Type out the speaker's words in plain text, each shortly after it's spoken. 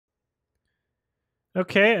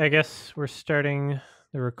Okay, I guess we're starting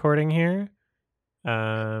the recording here.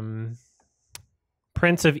 Prince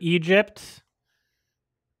of Egypt.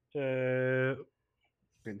 I've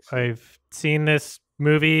seen this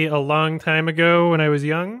movie a long time ago when I was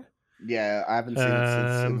young. Yeah, I haven't seen it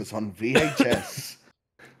since it was on VHS.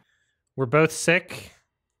 We're both sick.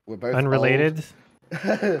 We're both unrelated.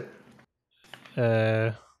 Old.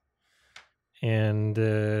 Yeah,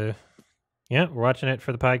 we're watching it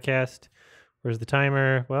for the podcast. Where's the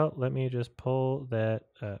timer? Well, let me just pull that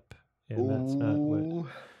up. And that's not what.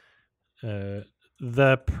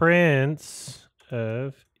 The Prince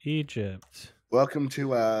of Egypt. Welcome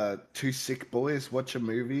to Two Sick Boys Watch a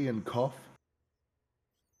Movie and Cough.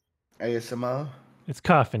 ASMR. It's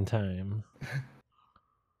coffin time.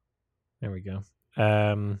 There we go.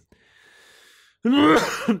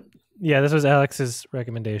 Yeah, this was Alex's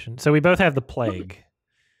recommendation. So we both have the plague.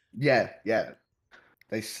 Yeah.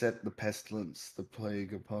 They set the pestilence, the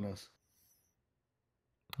plague upon us.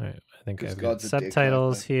 All right, I think I've got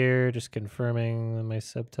subtitles here. Just confirming my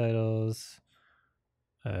subtitles.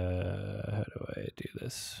 How do I do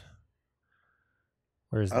this?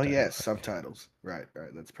 Where's the Oh yeah, subtitles. Right.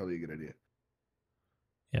 That's probably a good idea.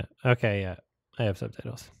 Yeah. Okay. Yeah, I have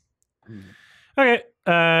subtitles. Okay.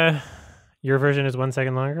 Your version is 1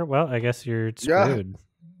 second longer. Well, I guess you're screwed.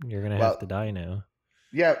 Yeah. You're gonna have to die now.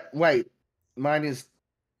 Yeah. Wait. Mine is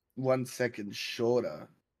 1 second shorter.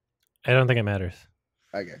 I don't think it matters.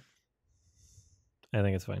 Okay. I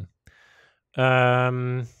think it's fine.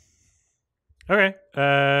 Okay.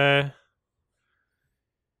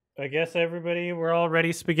 I guess everybody, we're all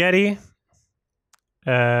ready spaghetti.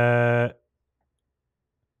 Well,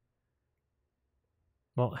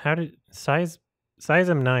 how did size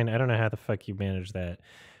M9? I don't know how the fuck you manage that.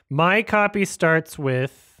 My copy starts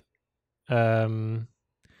with the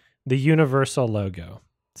Universal logo.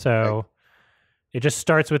 So it just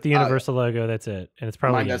starts with the Universal logo. That's it. And it's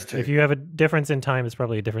probably, if you have a difference in time, it's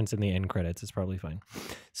probably a difference in the end credits. It's probably fine.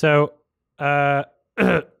 So, they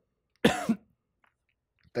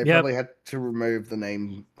probably had to remove the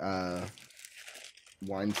name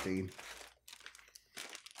Weinstein.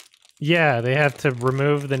 Yeah, they have to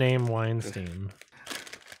remove the name Weinstein.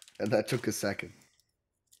 And that took a second.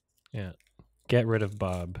 Yeah. Get rid of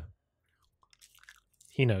Bob.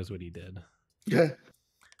 He knows what he did. Yeah.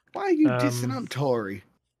 Why are you dissing on Tori?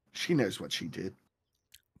 She knows what she did.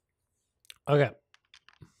 Okay.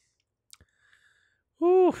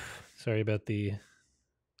 Oof. Sorry about the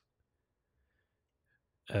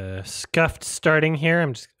scuffed starting here.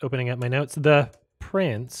 I'm just opening up my notes. The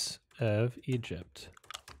Prince of Egypt.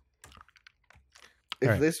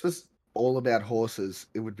 If this was all about horses,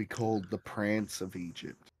 it would be called The Prance of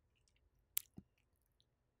Egypt.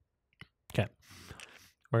 Okay.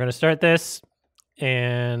 We're going to start this,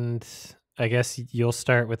 and I guess you'll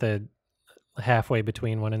start with a halfway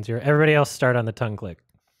between 1 and 0. Everybody else start on the tongue click.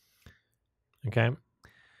 Okay.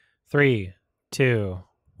 3, 2,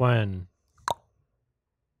 1.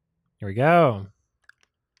 Here we go.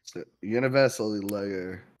 So, Universal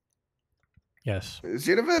logo. Yes. Is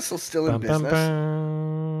Universal still in business?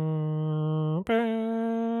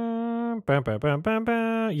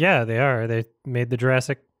 Yeah, they are. They made the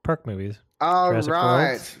Jurassic Park movies. Oh,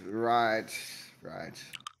 Jurassic right.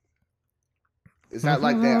 Is that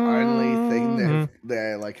like their only thing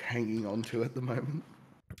they're like hanging on to at the moment?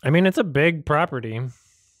 I mean, it's a big property.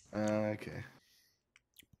 Okay.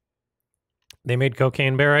 They made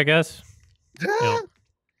Cocaine Bear, I guess. Yeah.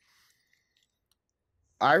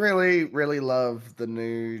 I really love the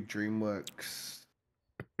new DreamWorks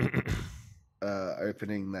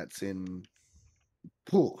opening that's in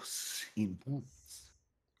Puss.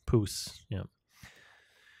 Puss, yeah.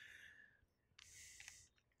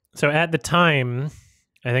 So at the time,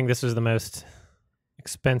 I think this was the most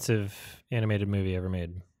expensive animated movie ever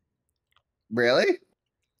made. Really?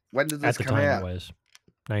 When did this come out? At the time it was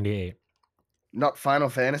 98. Not Final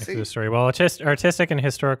Fantasy? The story. While artistic and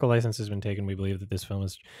historical license has been taken, we believe that this film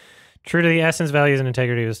is true to the essence, values, and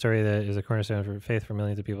integrity of a story that is a cornerstone for faith for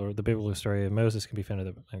millions of people. The biblical story of Moses can be found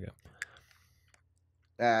at the... Okay.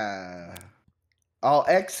 Oh,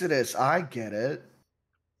 Exodus. I get it.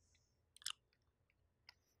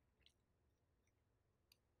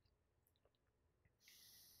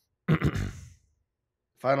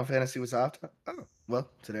 Final Fantasy was after? Oh, well,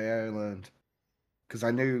 today I learned. Because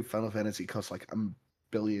I knew Final Fantasy cost like $1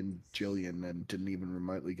 billion jillion and didn't even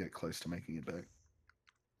remotely get close to making it back.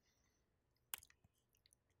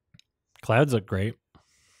 Clouds look great.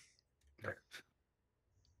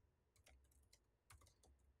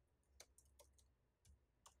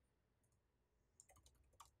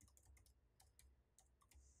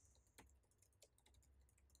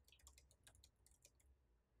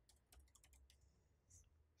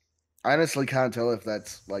 I honestly can't tell if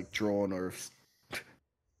that's like drawn or if.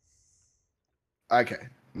 Okay,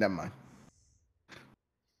 never mind.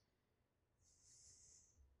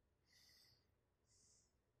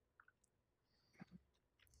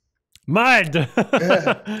 Mud!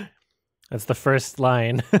 That's the first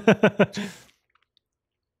line.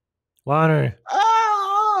 Water.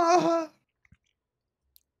 Ah!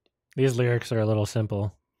 These lyrics are a little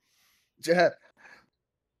simple. They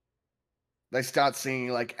start singing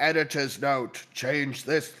like editor's note, change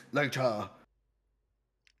this later.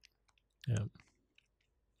 Yeah.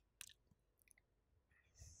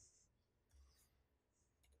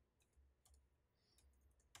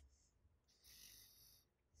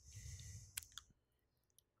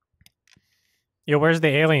 Yo, where's the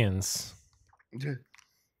aliens? This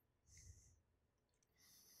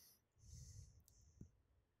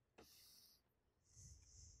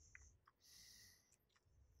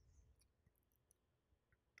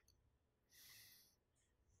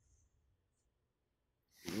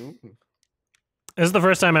is the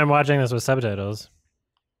first time I'm watching this with subtitles.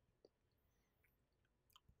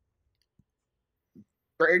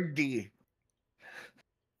 Birdie.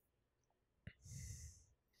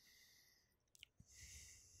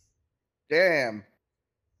 Damn.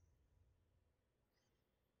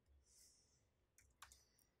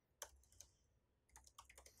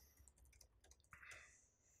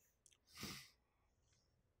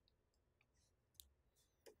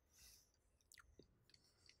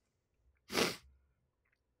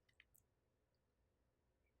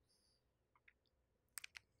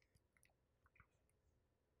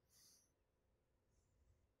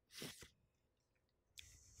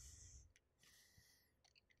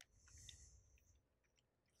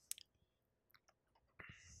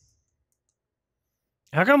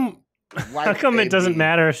 How come White how come it doesn't baby.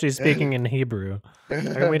 matter if she's speaking in Hebrew?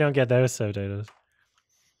 How come we don't get those subtitles?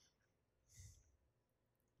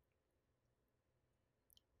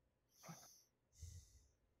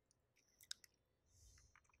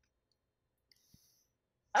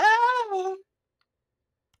 Ah!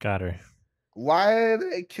 Got her. Why are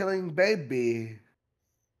they killing baby?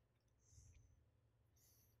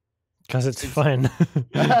 Because it's fun.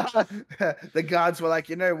 The gods were like,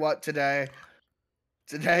 you know what, today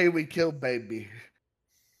we kill baby.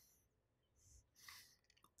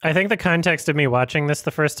 I think the context of me watching this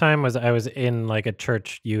the first time was I was in like a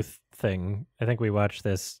church youth thing. I think we watched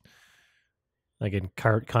this like in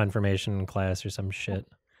confirmation class or some shit.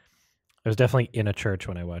 I was definitely in a church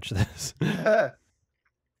when I watched this. I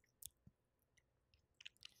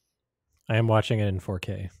am watching it in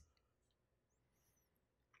 4K.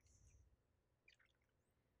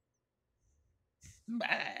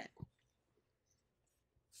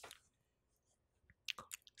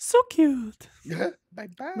 So cute. Bye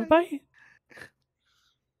bye. Bye bye.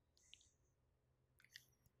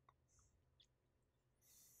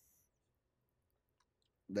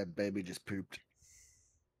 That baby just pooped.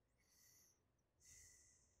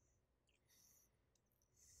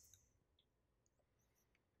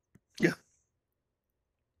 Yeah.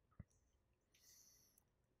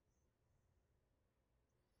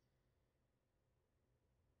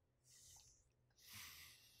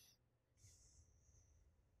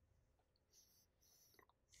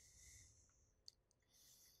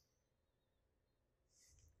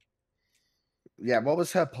 Yeah, what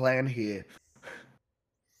was her plan here?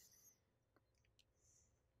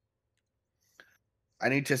 I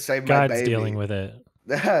need to save my God's baby. dealing with it.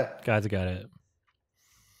 God's got it.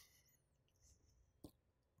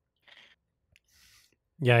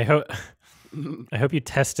 Yeah, I hope you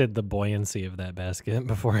tested the buoyancy of that basket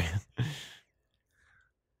beforehand.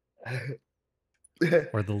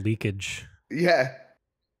 Or the leakage. Yeah.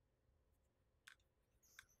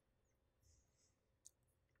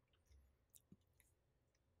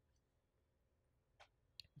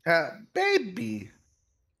 Baby.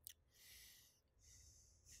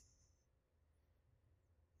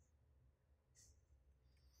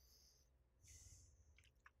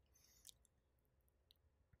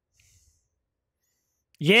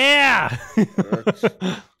 Yeah.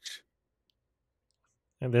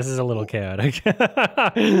 And this is a little chaotic.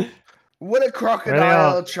 Would a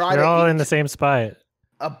crocodile try they're to all eat in the same spot.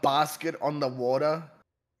 a basket on the water?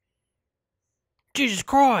 Jesus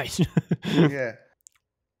Christ. Yeah.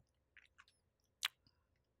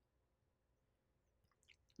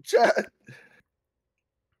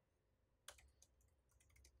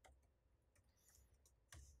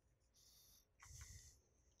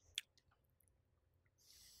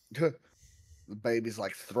 The baby's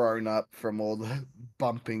like thrown up from all the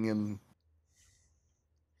bumping and.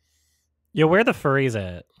 Yo, where the furries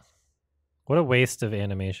at? What a waste of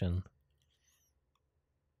animation.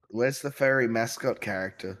 Where's the furry mascot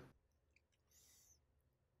character?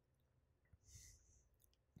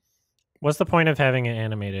 What's the point of having it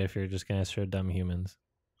animated if you're just gonna show dumb humans?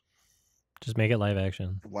 Just make it live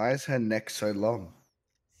action. Why is her neck so long?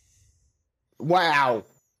 Wow!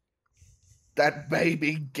 That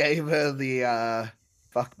baby gave her the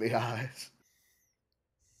fuck me eyes.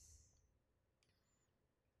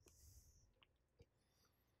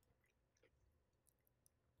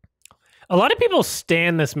 A lot of people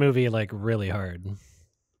stan this movie like really hard.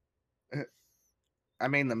 I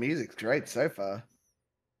mean, the music's great so far.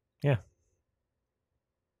 Yeah.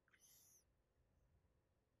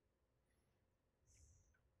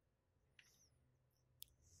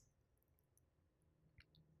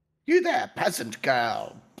 You there, peasant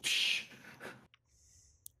girl. Psh.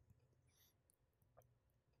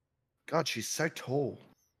 God, she's so tall.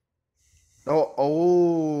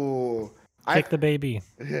 Oh. Kick the baby.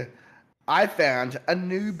 I found a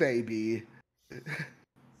new baby.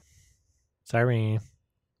 Sorry.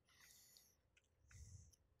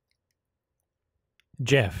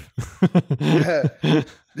 Jeff.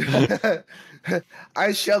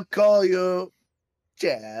 I shall call you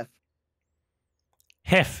Jeff.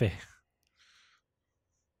 Jefe.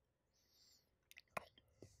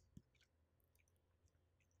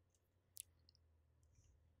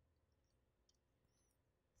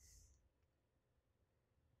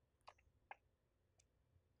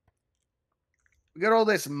 We got all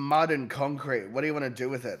this mud and concrete. What do you want to do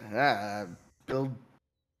with it? Build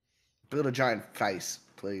a giant face,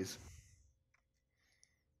 please.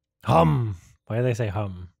 Hum. Why do they say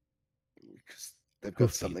hum? Because they've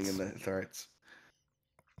got something in their throats.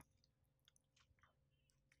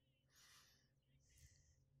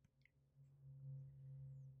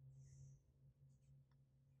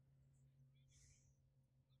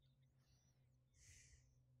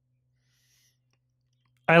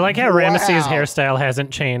 I like how Ramesses' hairstyle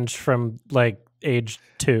hasn't changed from like age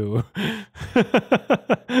 2.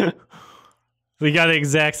 We got the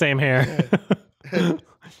exact same hair.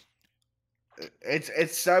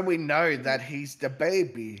 It's so we know that he's the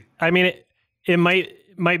baby. I mean, it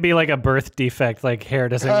might be like a birth defect, like hair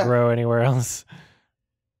doesn't grow anywhere else.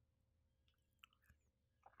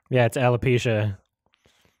 Yeah, it's alopecia.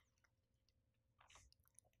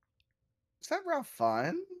 Is that Ralph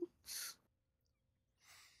Fiennes?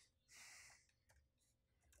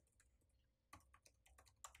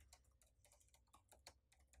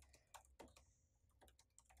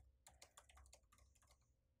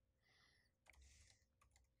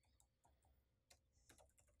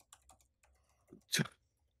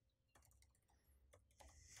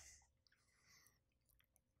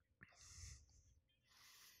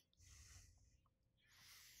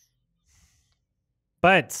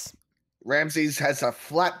 But Ramses has a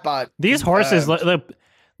flat butt. These horses, the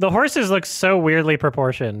horses look so weirdly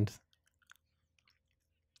proportioned.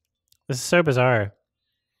 This is so bizarre.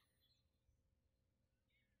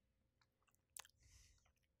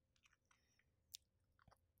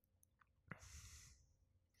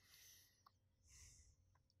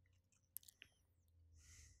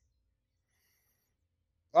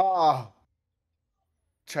 Oh,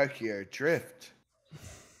 Tokyo Drift.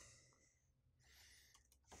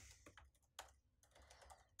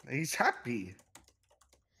 He's happy.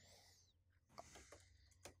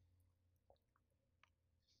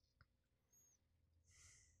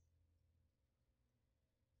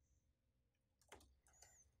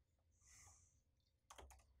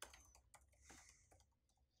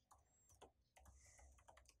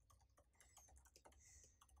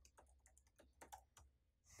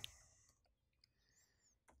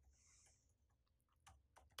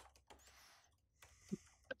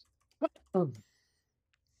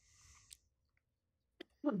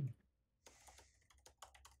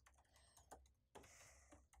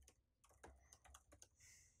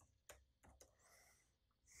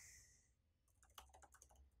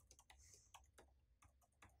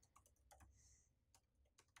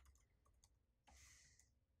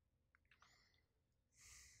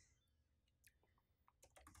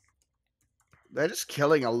 They're just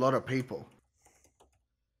killing a lot of people.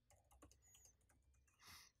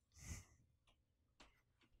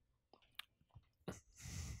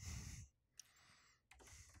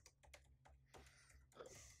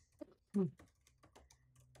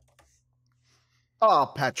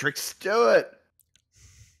 Oh, Patrick Stewart.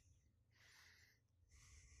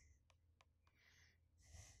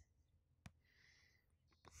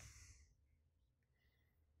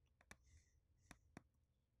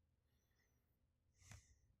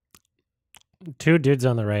 Two dudes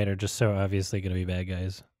on the right are just so obviously going to be bad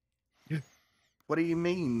guys. What do you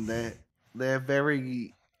mean? They're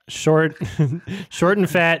very Short, short and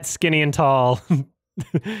fat, skinny and tall.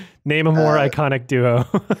 Name a more iconic duo.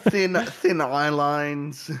 thin eye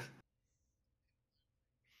lines.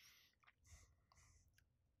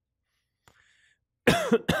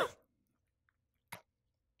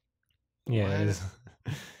 Yeah, it is.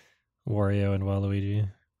 Wario and Waluigi.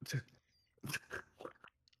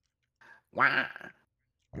 Wow.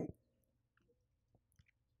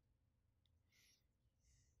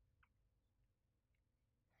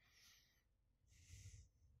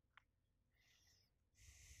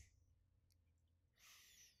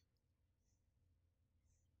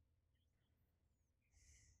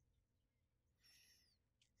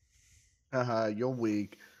 Haha, you're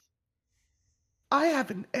weak. I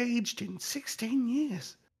haven't aged in 16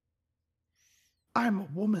 years. I'm a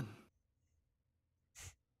woman.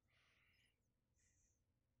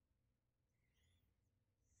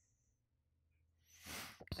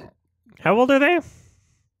 How old are they?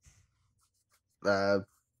 I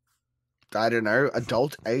don't know,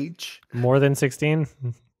 adult age. More than 16?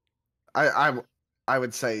 I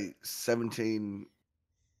would say 17,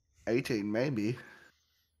 18 maybe.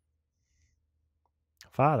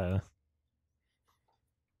 Father.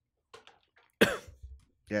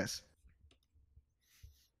 Yes.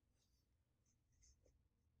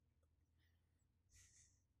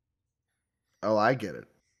 Oh, I get it.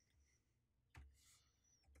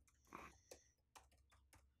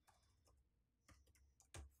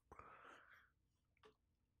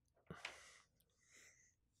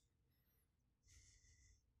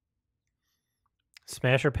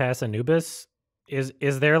 Smash or pass Anubis?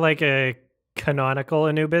 Is there like a canonical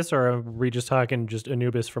Anubis, or are we just talking just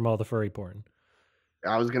Anubis from all the furry porn?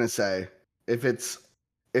 I was gonna say if it's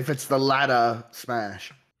the latter,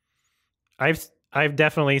 smash. I've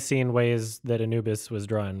definitely seen ways that Anubis was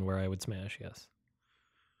drawn where I would smash, yes.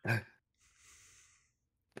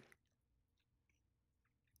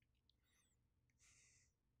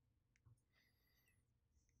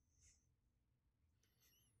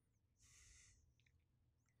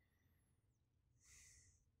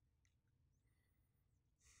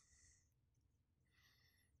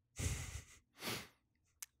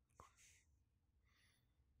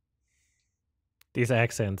 These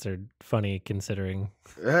accents are funny considering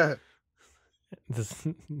this.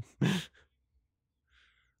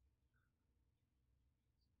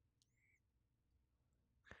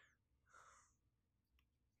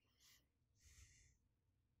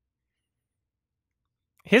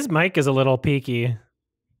 His mic is a little peaky.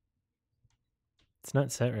 It's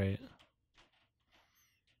not set right.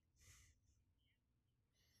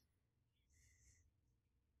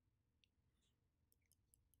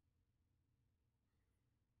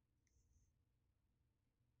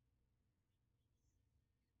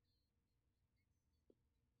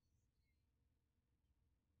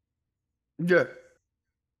 Yeah.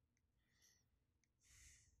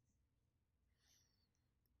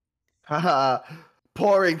 Haha.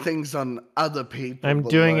 Pouring things on other people. I'm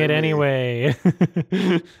doing below it me. anyway.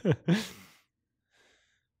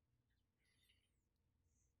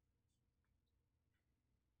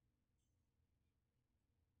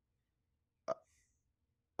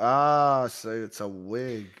 Ah, so it's a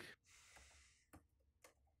wig.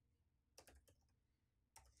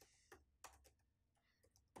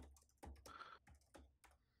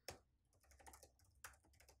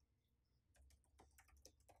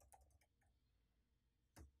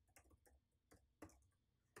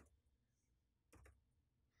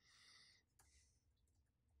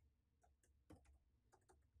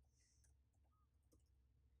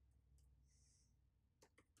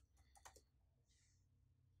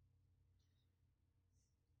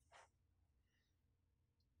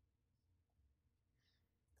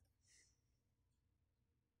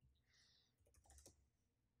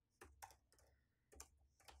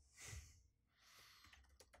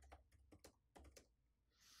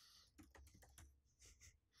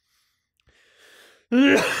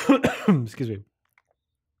 Excuse me.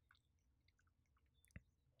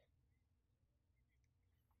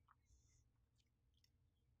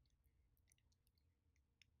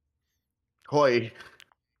 Hoi.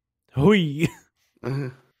 Hoi.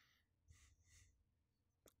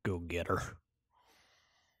 Go get her.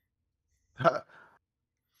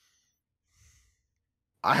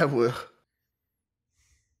 I will.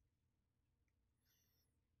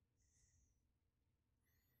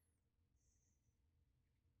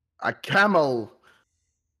 A camel.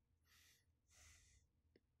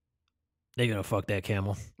 They gonna fuck that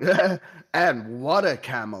camel. And what a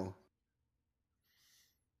camel.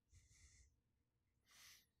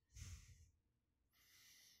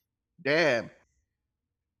 Damn.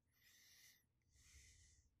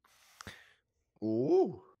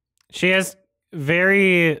 Ooh. She has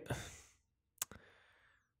very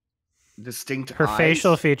Distinct her eyes.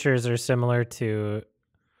 facial features are similar to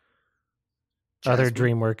other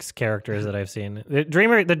Jasmine. DreamWorks characters that I've seen. The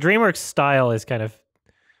DreamWorks style is kind of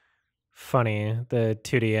funny. The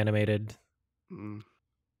 2D animated. Mm.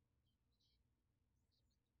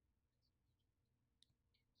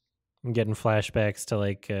 I'm getting flashbacks to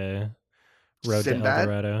like Road to El Sinbad.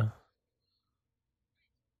 Dorado.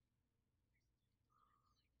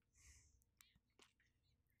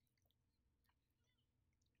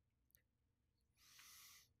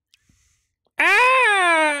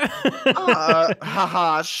 Ah!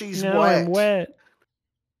 Haha, she's Now wet. I'm wet.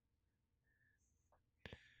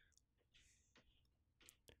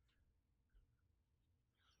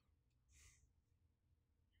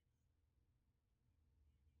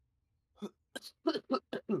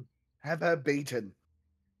 Have her beaten.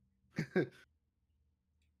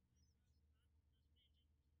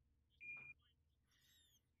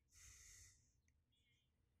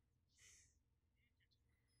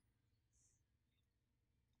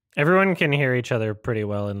 Everyone can hear each other pretty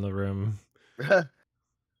well in the room,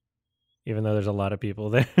 even though there's a lot of people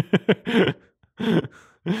there. Did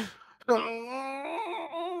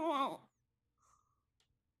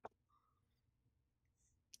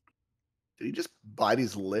he just bite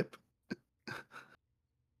his lip?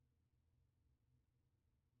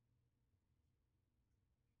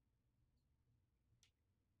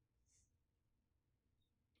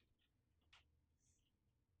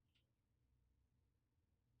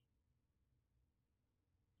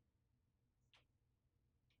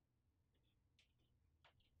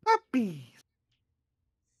 Puppies.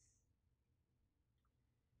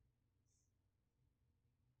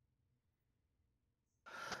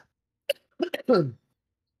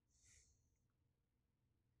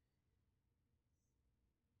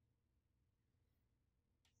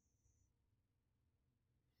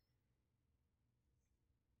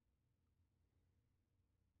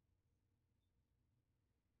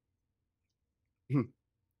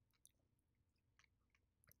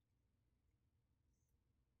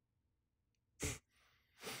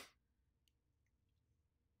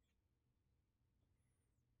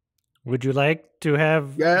 Would you like to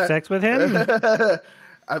have Yeah. sex with him?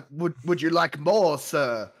 Would you like more,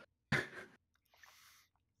 sir?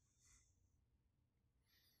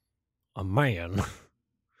 A man.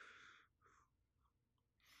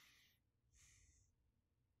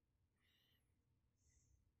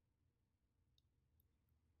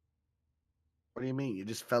 What do you mean? You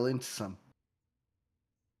just fell into some.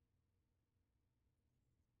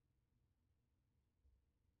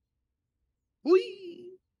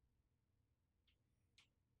 Whee!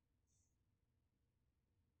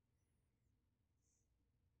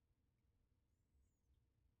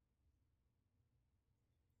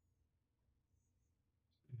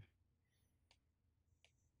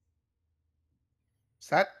 Is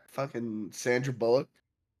that fucking Sandra Bullock?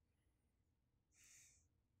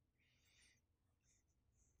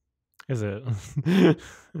 Is it?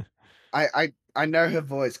 I know her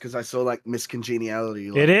voice because I saw like Miss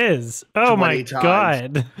Congeniality. Like, It is. Oh my 20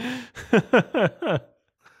 times. god.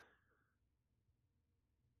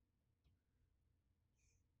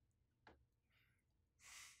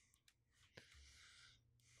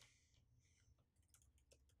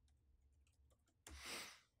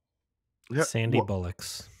 Sandy What?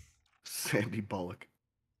 Bullocks. Sandy Bullock.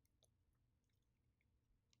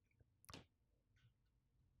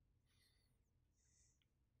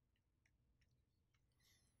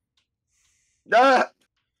 Ah!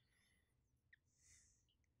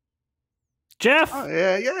 Jeff. Oh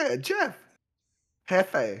yeah, Jeff.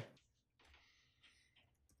 Hefe.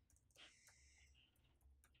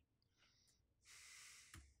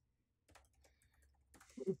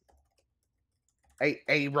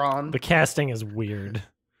 Aaron. The casting is weird.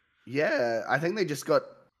 Yeah, I think they just got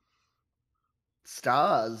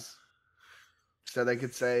stars so they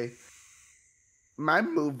could say, "My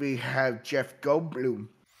movie have Jeff Goldblum."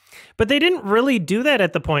 But they didn't really do that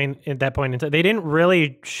at that point in time. They didn't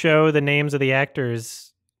really show the names of the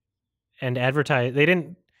actors and advertise. They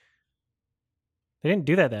didn't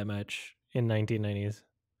do that much in 1990s.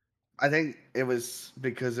 I think it was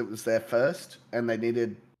because it was their first and they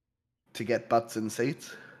needed to get butts in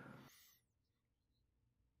seats.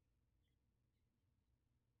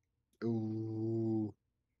 Ooh.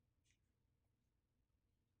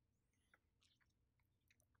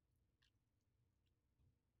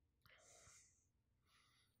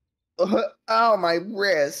 Oh, my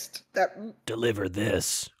wrist. That. Deliver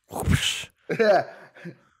this. Yeah.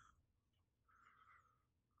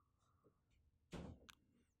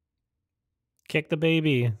 Kick the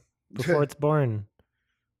baby before it's born.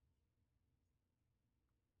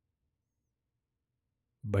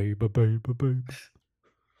 Baby, baby, baby.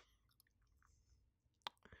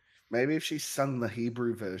 Maybe if she sung the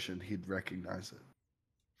Hebrew version, he'd recognize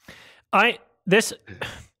it.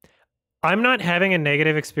 I'm not having a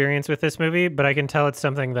negative experience with this movie, but I can tell it's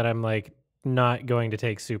something that I'm like not going to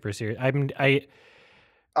take super serious.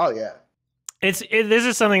 Oh yeah. This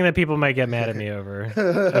is something that people might get mad at me over,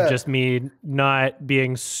 of just me not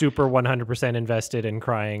being super 100% invested in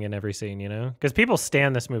crying in every scene, you know? Because people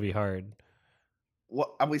stand this movie hard.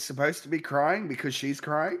 What are we supposed to be crying because she's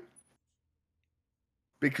crying?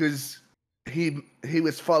 Because he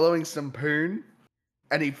was following some poon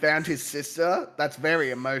and he found his sister? That's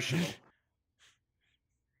very emotional.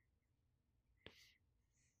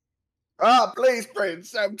 Ah, please,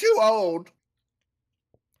 Prince, I'm too old.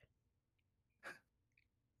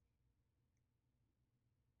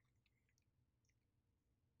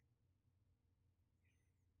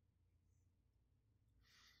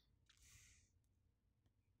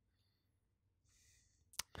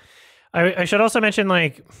 I should also mention,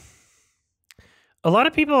 like, a lot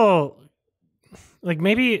of people, like,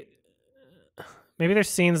 maybe there's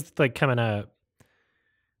scenes like coming up,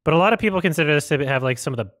 but a lot of people consider this to have like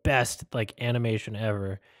some of the best like animation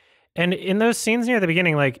ever. And in those scenes near the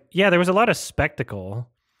beginning, like, yeah, there was a lot of spectacle,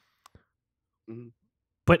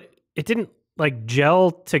 but it didn't like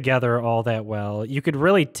gel together all that well. You could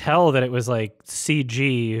really tell that it was like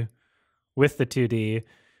CG with the 2D.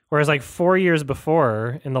 Whereas like 4 years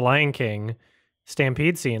before in the Lion King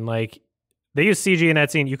Stampede scene, like they used CG in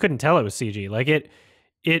that scene. You couldn't tell it was CG. Like it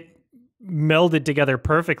melded together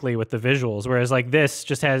perfectly with the visuals. Whereas like this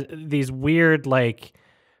just has these weird like,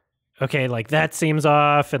 okay, like that seems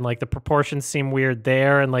off and like the proportions seem weird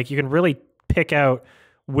there. And like you can really pick out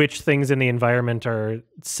which things in the environment are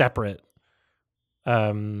separate.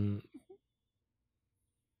 So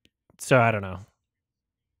I don't know.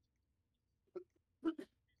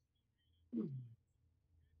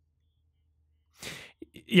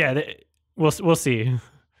 Yeah, we'll see.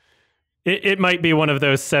 It might be one of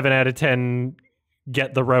those 7 out of 10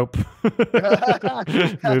 get the rope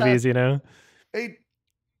movies, you know? Hey,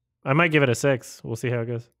 I might give it a 6. We'll see how it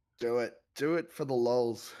goes. do it. Do it for the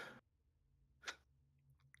lulz.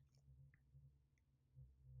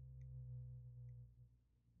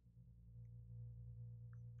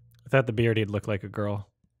 I thought the beard he'd look like a girl.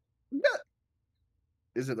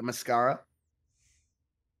 Is it the mascara?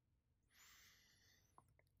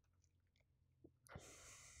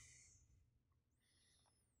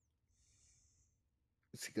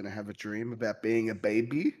 Is he gonna have a dream about being a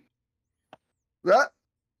baby? What?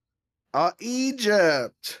 Oh,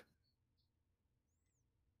 Egypt.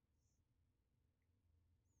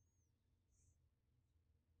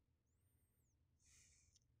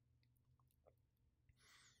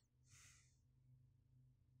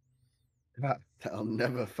 They'll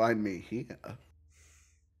never find me here.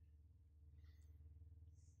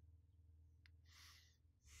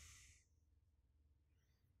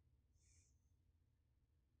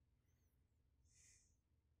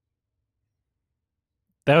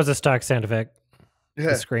 That was a stock sound effect. Yeah.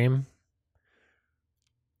 The scream.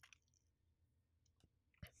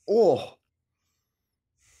 Oh.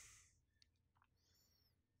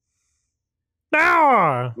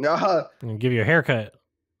 Ah! No. I'm gonna give you a haircut.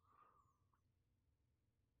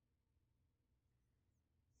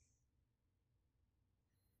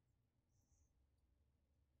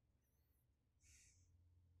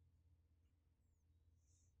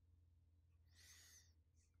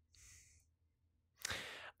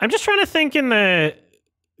 I'm just trying to think in the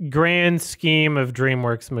grand scheme of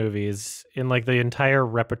DreamWorks movies, in like the entire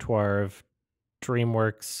repertoire of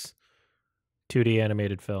DreamWorks 2D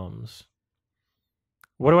animated films.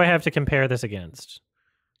 What do I have to compare this against?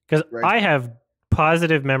 Because I have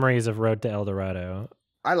positive memories of Road to El Dorado.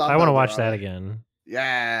 I love. I want to watch that again.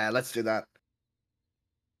 Yeah, let's do that.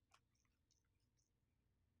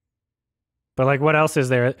 But like, what else is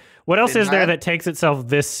there? What else is there that takes itself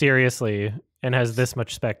this seriously and has this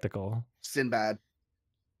much spectacle? Sinbad.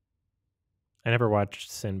 I never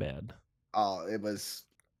watched Sinbad. Oh, it was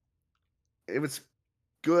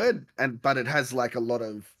good, but it has like a lot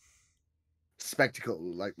of spectacle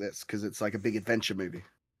like this because it's like a big adventure movie.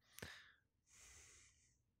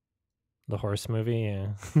 The horse movie, yeah.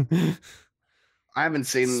 I haven't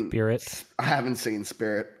seen Spirit. I haven't seen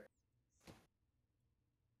Spirit.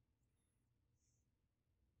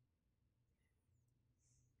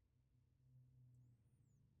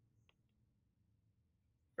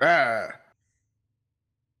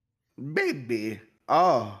 Baby.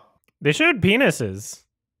 Oh. They showed penises.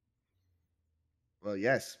 Well,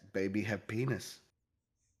 yes, baby have penis.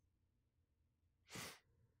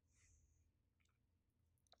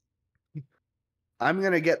 I'm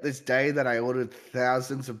gonna get this day that I ordered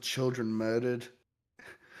thousands of children murdered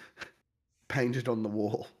painted on the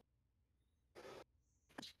wall.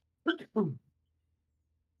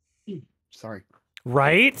 Sorry.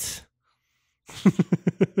 Right?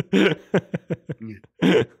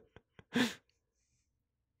 Yeah.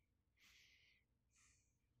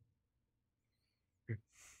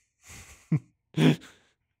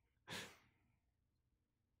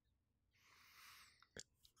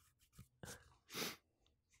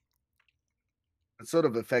 It sort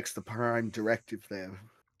of affects the prime directive there,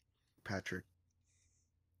 Patrick.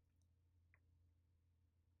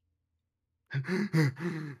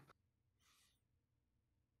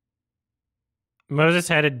 Moses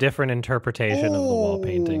had a different interpretation of the wall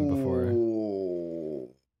painting before.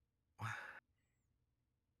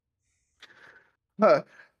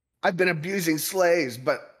 I've been abusing slaves,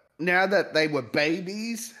 but now that they were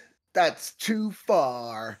babies, that's too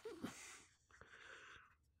far.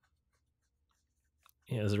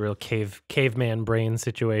 Yeah, it was a real caveman brain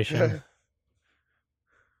situation.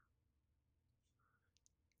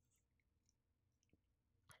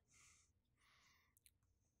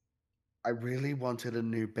 I really wanted a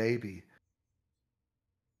new baby.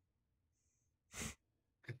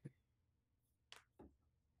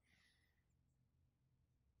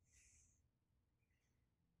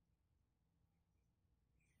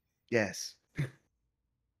 Yes.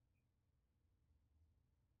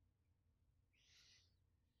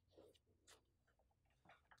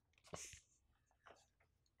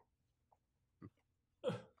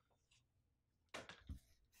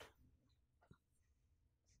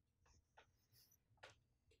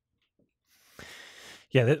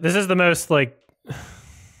 Yeah, this is the most like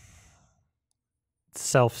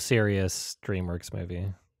self-serious DreamWorks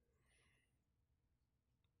movie.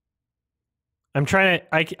 I'm trying to.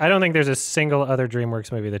 I don't think there's a single other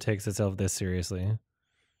DreamWorks movie that takes itself this seriously.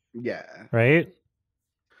 Yeah. Right?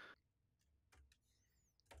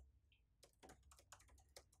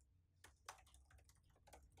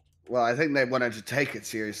 Well, I think they wanted to take it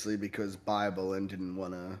seriously because Bible and didn't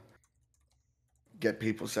want to get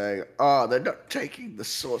people saying, "Oh, they're not taking the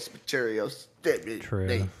source materials."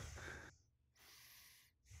 True.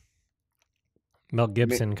 Mel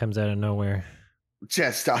Gibson comes out of nowhere.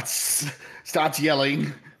 Chess starts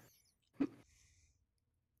yelling.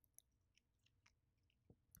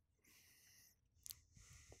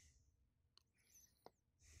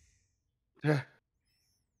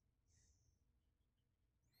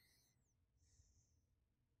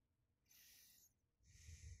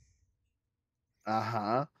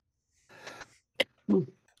 Uh-huh.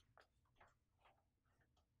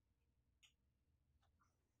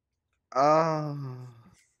 Oh.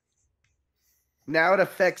 Now it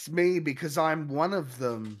affects me because I'm one of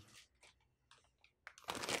them.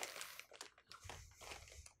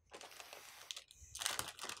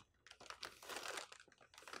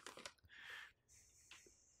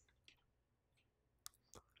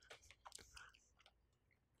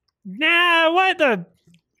 Nah, what the?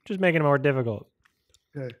 Just making it more difficult.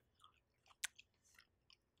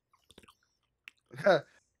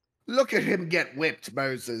 Look at him get whipped,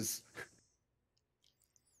 Moses.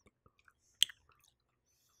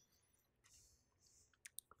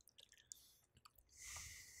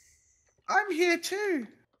 I'm here too.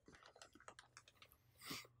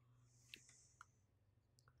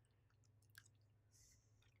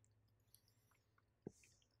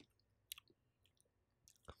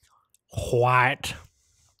 What?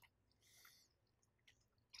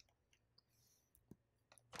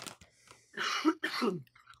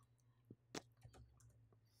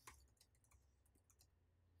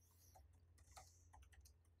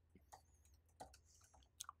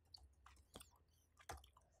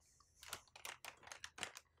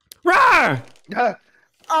 Rah!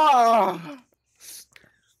 Oh.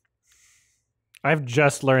 I've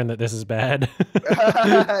just learned that this is bad.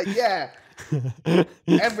 Yeah.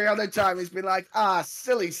 Every other time he's been like,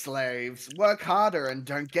 silly slaves, work harder and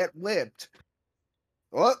don't get whipped.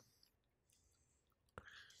 What?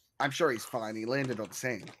 I'm sure he's fine. He landed on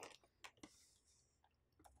sand.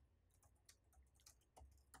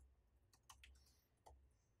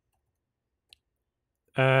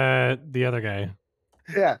 The other guy.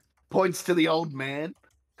 Yeah. Points to the old man.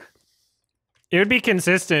 It would be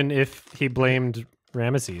consistent if he blamed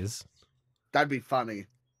Ramesses. That'd be funny.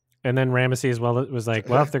 And then Ramesses, well, it was like,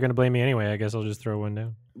 well, if they're going to blame me anyway, I guess I'll just throw one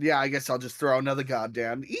down. Yeah, I guess I'll just throw another guard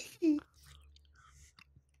down. And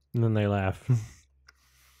then they laugh.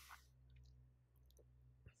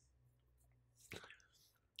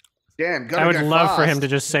 Damn, I would love for him to fast.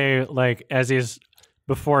 just say, like, as he's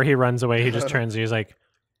before he runs away, he just turns and he's like,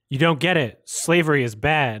 "You don't get it. Slavery is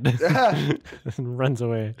bad." And runs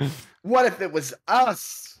away. What if it was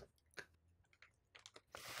us?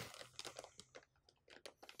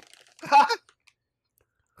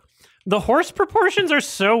 The horse proportions are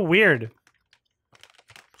so weird.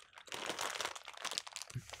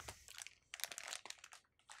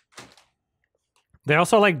 They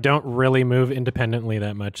also like don't really move independently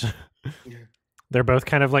that much. They're both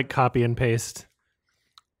kind of like copy and paste.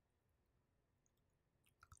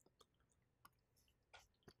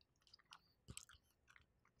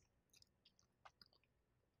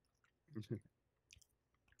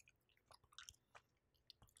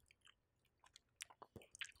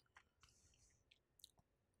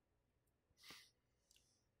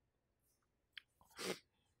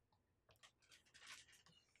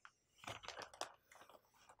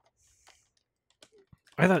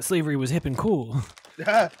 I thought slavery was hip and cool.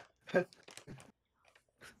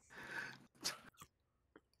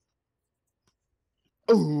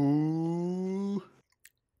 Ooh.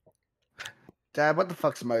 Dad, what the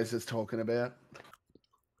fuck's Moses talking about?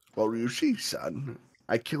 Well, you see, son,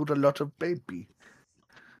 I killed a lot of baby.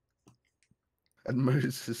 And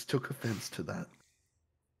Moses took offense to that.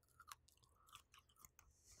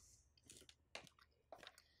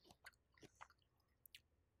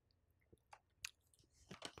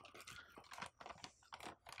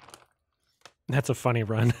 That's a funny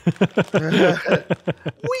run.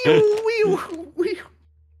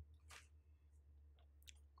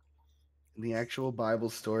 In the actual Bible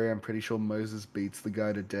story, I'm pretty sure Moses beats the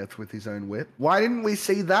guy to death with his own whip. Why didn't we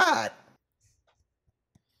see that?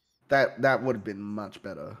 That would have been much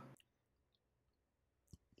better.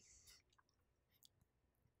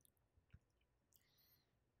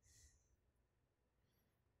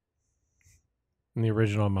 In the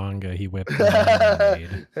original manga, he whipped the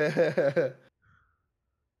mermaid.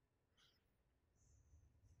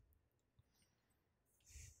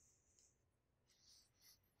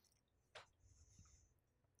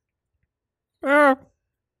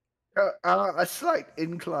 A slight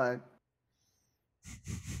incline.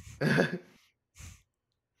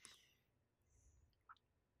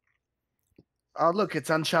 Oh, look, it's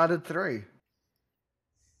Uncharted 3.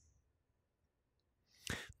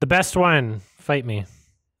 The best one. Fight me.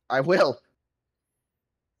 I will.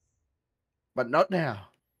 But not now.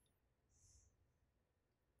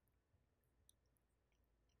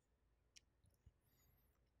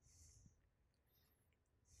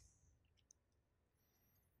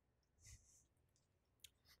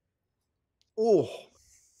 Oh.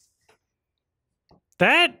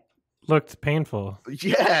 That looked painful.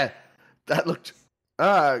 Yeah. That looked...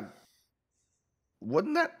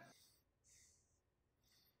 wouldn't that...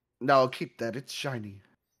 No, I'll keep that. It's shiny.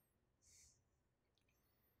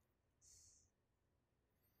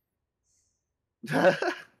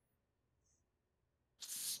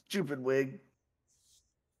 Stupid wig.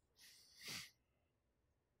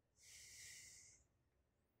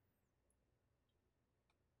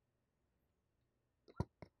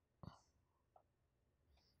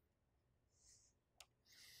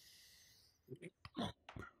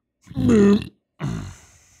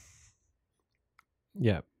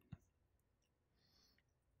 Yeah.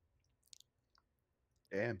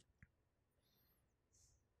 Damn.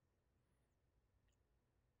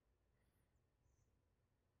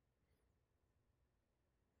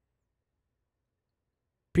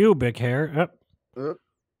 Pubic hair.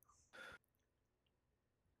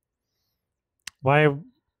 Why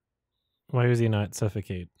was he not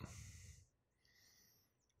suffocate?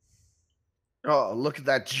 Oh, look at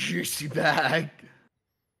that juicy bag.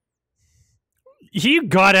 He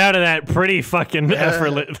got out of that pretty fucking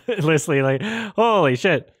effortlessly. Like, holy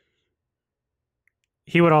shit.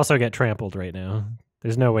 He would also get trampled right now.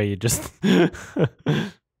 There's no way you just...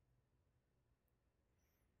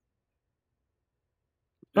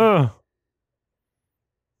 Oh.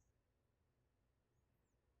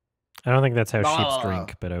 I don't think that's how sheeps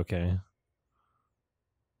drink, but okay.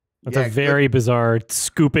 That's a very bizarre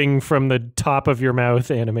scooping from the top of your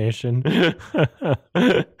mouth animation.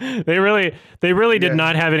 They really did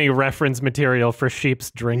not have any reference material for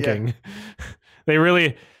sheep's drinking.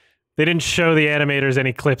 Yeah. They didn't show the animators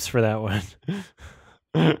any clips for that one.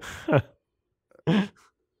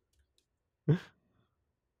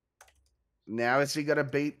 Now is he gonna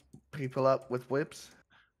beat people up with whips?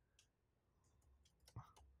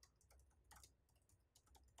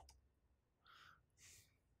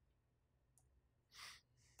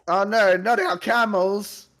 Oh no, not our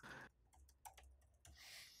camels.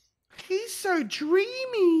 He's so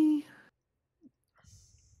dreamy.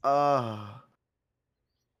 Oh.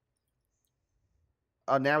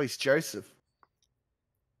 Oh, now he's Joseph.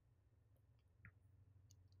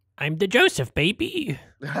 I'm the Joseph, baby.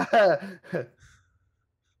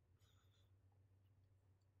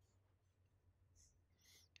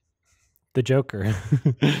 The Joker.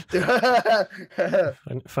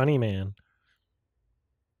 Funny man.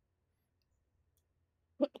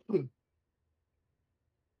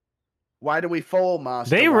 Why do we fall,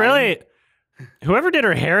 Master They Wayne? really... Whoever did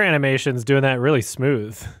her hair animation's doing that really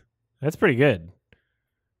smooth. That's pretty good.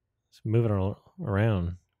 Just moving her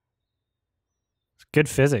around. It's good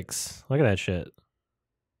physics. Look at that shit.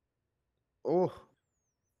 Oh.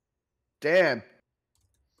 Damn.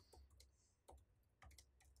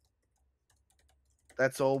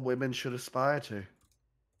 That's all women should aspire to.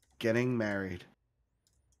 Getting married.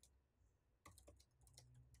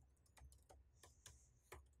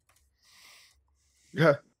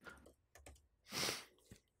 Yeah.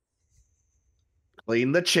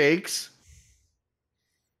 Clean the cheeks.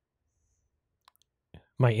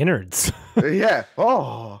 My innards. Yeah.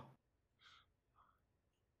 Oh.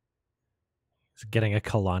 It's getting a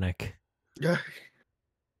colonic.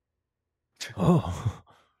 Oh.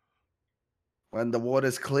 When the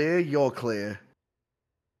water's clear, you're clear.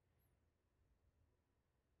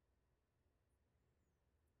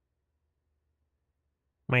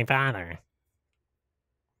 My father.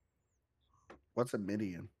 What's a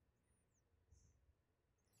Midian?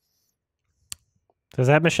 Is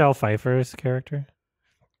that Michelle Pfeiffer's character?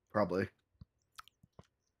 Probably.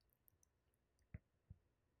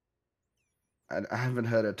 I haven't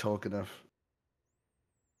heard her talk enough.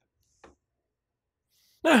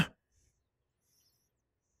 Ah.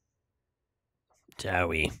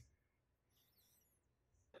 Joey.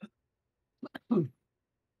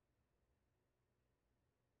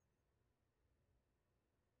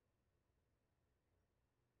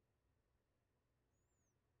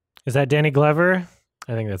 Is that Danny Glover?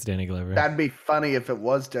 I think that's Danny Glover. That'd be funny if it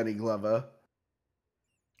was Danny Glover.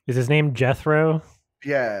 Is his name Jethro?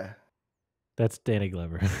 Yeah. That's Danny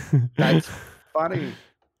Glover. That's funny.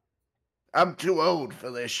 I'm too old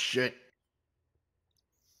for this shit.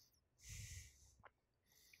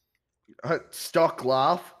 Stock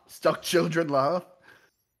laugh. Stock children laugh.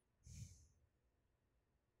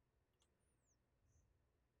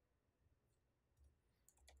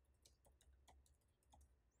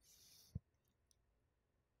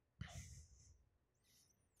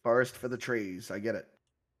 Forest for the trees. I get it.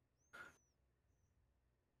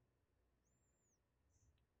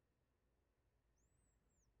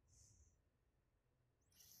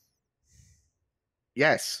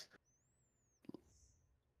 Yes.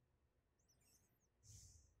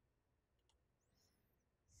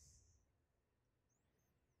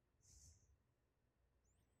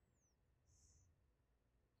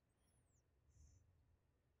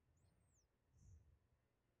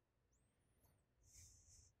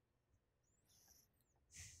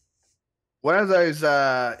 One of those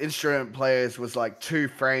instrument players was like 2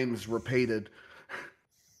 frames repeated.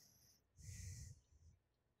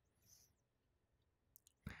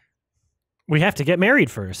 We have to get married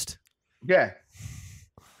first. Yeah.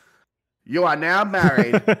 You are now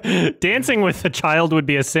married. Dancing with a child would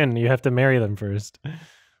be a sin. You have to marry them first.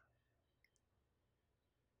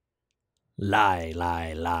 Lie,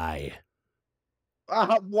 lie, lie.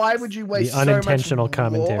 Why would you waste The unintentional so much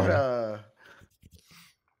commentary. water?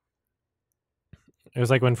 It was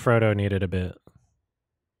like when Frodo needed a bit.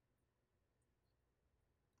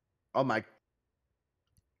 Oh my.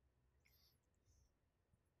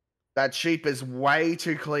 That sheep is way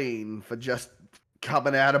too clean for just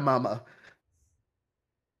coming out of mama.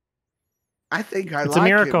 I think I It's like a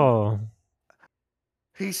miracle. him.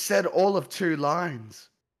 He said all of 2 lines.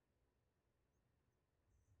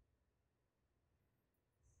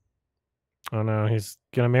 Oh no, he's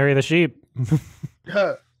gonna marry the sheep.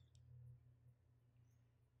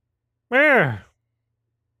 Where?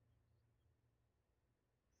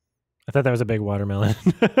 I thought that was a big watermelon.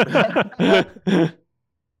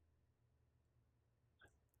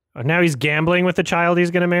 Oh, now he's gambling with the child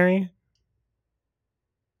he's gonna marry?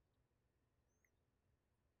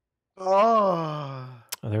 Oh.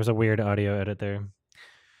 Oh, there was a weird audio edit there.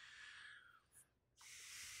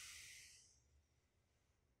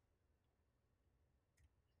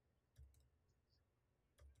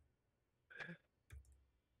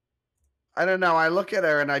 I don't know. I look at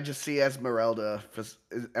her and I just see Esmeralda.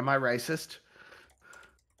 Am I racist?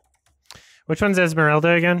 Which one's Esmeralda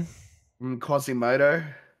again? Quasimodo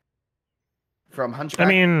from Hunchback. I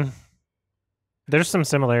mean, there's some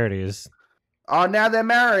similarities. Oh, now they're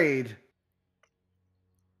married.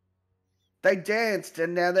 They danced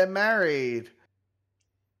and now they're married.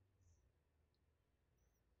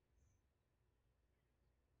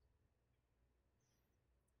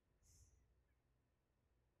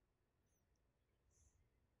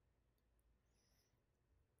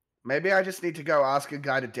 Maybe I just need to go ask a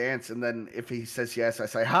guy to dance, and then if he says yes, I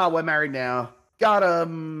say, "Ha, we're married now." Got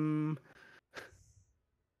him.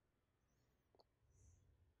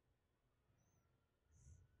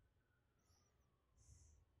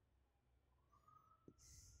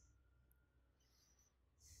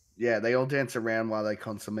 Yeah, they all dance around while they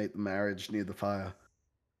consummate the marriage near the fire.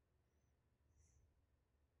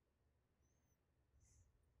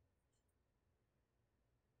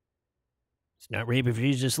 It's not rape if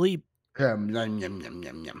he's asleep. Yum, yum, yum,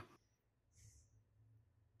 yum, yum.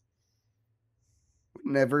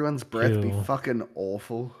 Wouldn't everyone's breath be Ew. fucking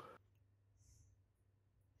awful?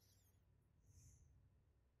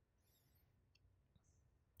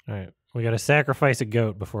 All right, we got to sacrifice a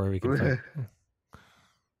goat before we can fuck.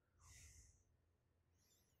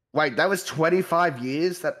 Wait, that was 25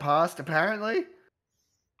 years that passed, apparently?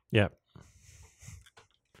 Yep.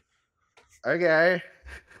 Okay.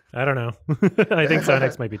 I don't know. I think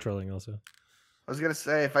Sonex might be trolling also. I was going to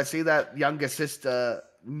say, if I see that younger sister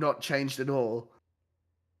not changed at all.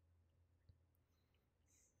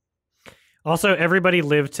 Also, everybody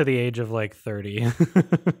lived to the age of like 30.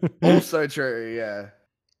 Also true, yeah.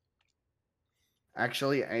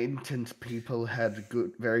 Actually, ancient people had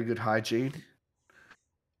very good hygiene.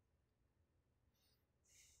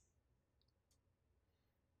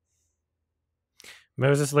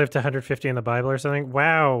 Moses lived to 150 in the Bible or something.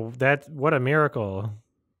 Wow, what a miracle.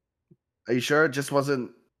 Are you sure it just wasn't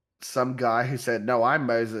some guy who said, "No, I'm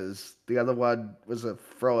Moses"? The other one was a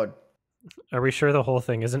fraud. Are we sure the whole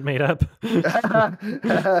thing isn't made up?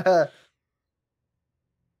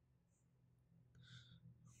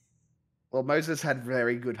 Well, Moses had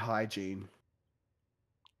very good hygiene.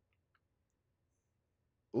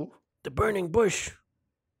 Ooh. The burning bush.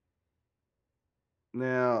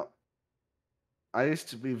 Now, I used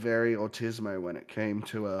to be very autismo when it came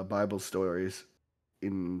to Bible stories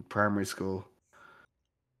in primary school.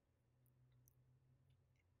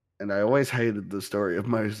 And I always hated the story of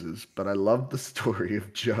Moses, but I loved the story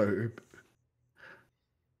of Job.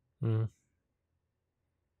 Mm.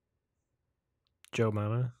 Joe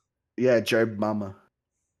Mama. Yeah, Job Mama.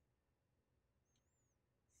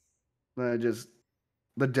 The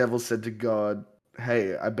devil said to God,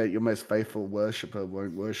 "Hey, I bet your most faithful worshiper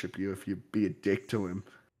won't worship you if you be a dick to him."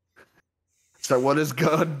 So what does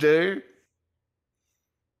God do?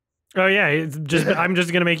 Oh yeah, I'm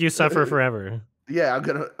just gonna make you suffer forever. Yeah, I'm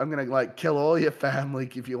gonna like kill all your family,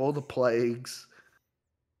 give you all the plagues.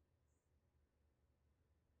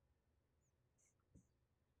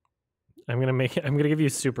 I'm gonna give you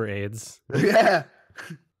super AIDS. Yeah.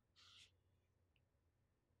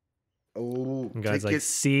 Oh, And God's like, ticket.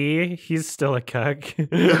 see, he's still a cuck.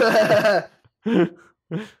 And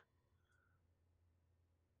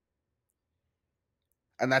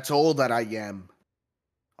that's all that I am.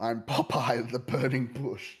 I'm Popeye the burning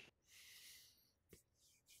bush.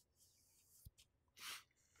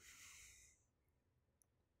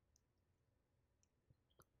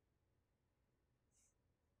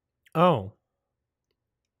 Oh.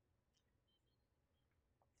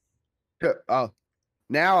 Oh,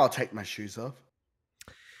 now I'll take my shoes off.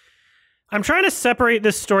 I'm trying to separate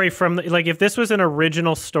this story from like if this was an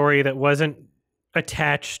original story that wasn't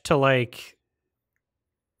attached to like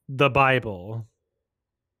the Bible.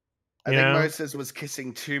 I think Moses was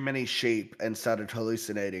kissing too many sheep and started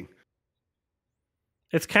hallucinating.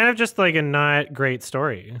 It's kind of just like a not great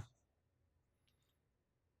story.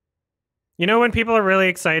 You know when people are really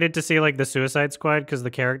excited to see like the Suicide Squad because the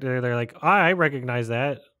character, they're like, oh, I recognize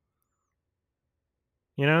that.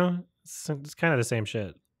 You know? It's kind of the same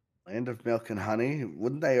shit. Land of milk and honey?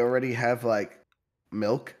 Wouldn't they already have like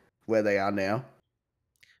milk where they are now?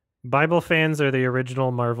 Bible fans are the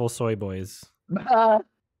original Marvel soy boys.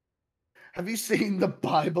 Have you seen the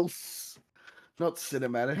Bible? Not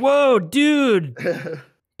cinematic. Whoa, dude!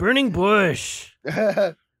 Burning bush.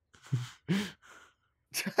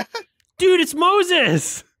 Dude, it's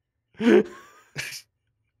Moses. I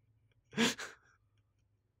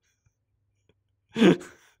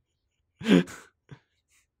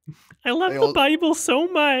love the Bible so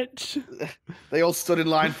much. They all stood in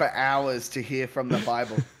line for hours to hear from the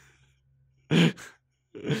Bible.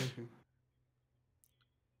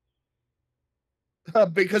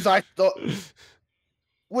 Because I thought,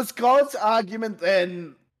 was God's argument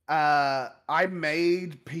then, I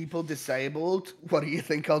made people disabled? What do you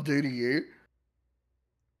think I'll do to you?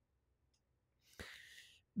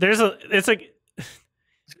 it's like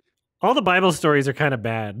all the Bible stories are kind of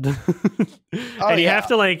bad. Oh And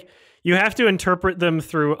yeah, you have to interpret them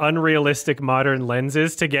through unrealistic modern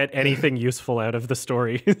lenses to get anything useful out of the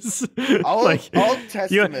stories. Like Old you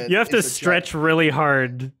Testament have to is a joke. stretch really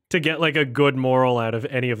hard to get like a good moral out of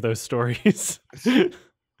any of those stories.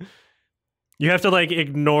 You have to like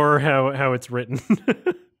ignore how it's written.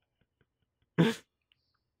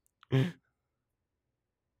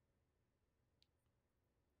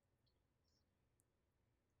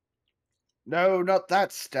 No, not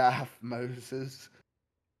that staff, Moses.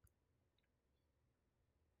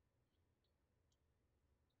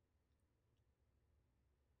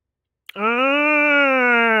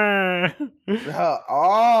 Ah!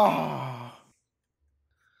 Oh,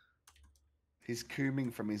 he's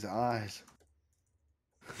cooming from his eyes.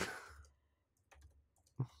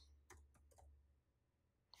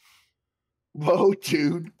 Whoa,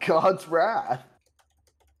 dude, God's wrath.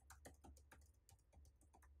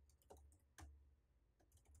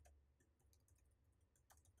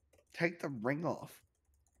 Take the ring off.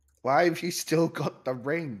 Why have you still got the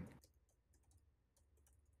ring?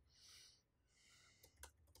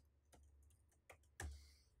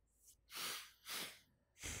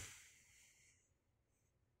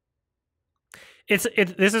 This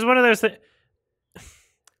is one of those that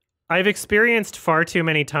I've experienced far too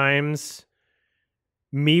many times.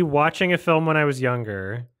 Me watching a film when I was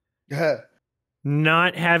younger,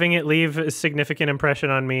 not having it leave a significant impression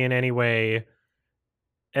on me in any way,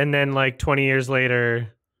 and then like 20 years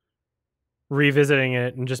later revisiting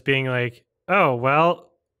it and just being like, oh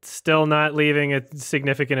well, still not leaving a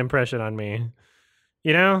significant impression on me.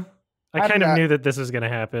 You know, I I don't kind of know. knew that this was going to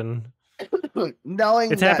happen.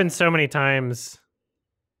 Knowing It's that, happened so many times.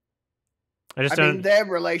 I mean, their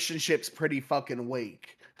relationship's pretty fucking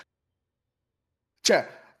weak.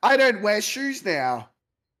 I don't wear shoes now.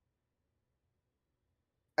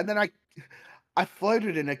 And then I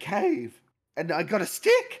floated in a cave and I got a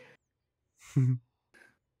stick.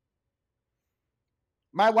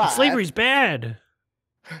 My wife. Slavery's bad.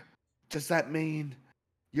 Does that mean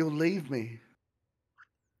you'll leave me?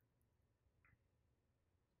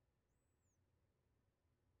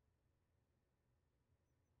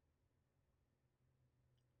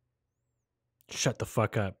 Shut the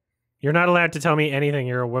fuck up. You're not allowed to tell me anything.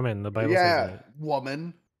 You're a woman. The Bible says that.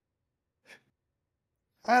 Woman.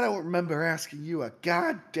 I don't remember asking you a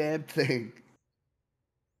goddamn thing.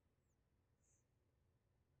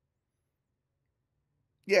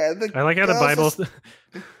 Yeah, I like how the Bible.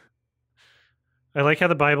 I like how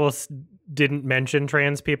the Bible didn't mention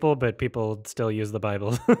trans people, but people still use the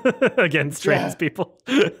Bible against trans people.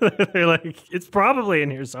 They're like, it's probably in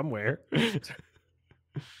here somewhere.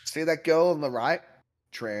 See that girl on the right?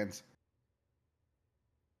 Trans.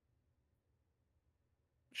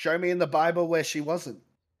 Show me in the Bible where she wasn't.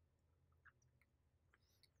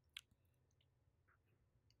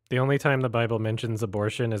 The only time the Bible mentions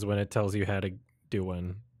abortion is when it tells you how to do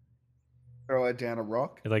one. Throw her down a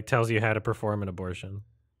rock. It like tells you how to perform an abortion.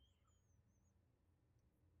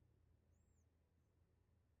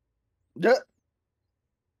 Yeah.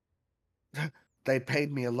 They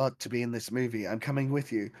paid me a lot to be in this movie. I'm coming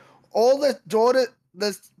with you. All the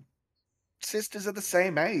sisters are the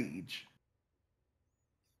same age.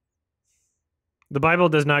 The Bible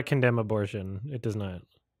does not condemn abortion. It does not.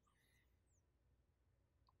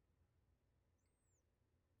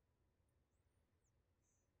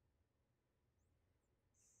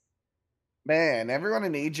 Man, everyone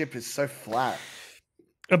in Egypt is so flat.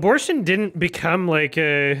 Abortion didn't become like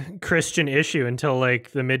a Christian issue until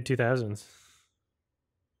like the mid 2000s.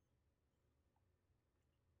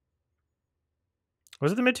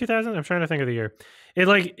 Was it the mid 2000s? I'm trying to think of the year.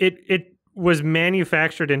 It was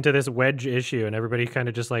manufactured into this wedge issue, and everybody kind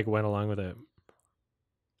of just like went along with it.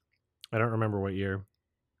 I don't remember what year.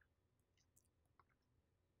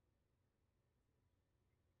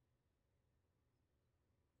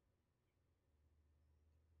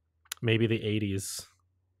 Maybe the 80s.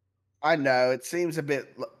 I know it seems a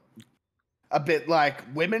bit like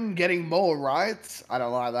women getting more rights. I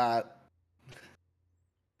don't like that.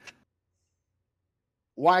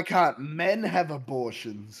 Why can't men have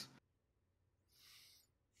abortions?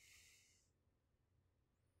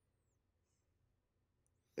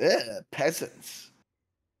 Ugh, peasants.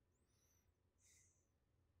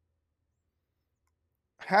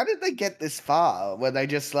 How did they get this far? Where they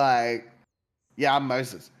just like, yeah, I'm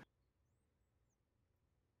Moses.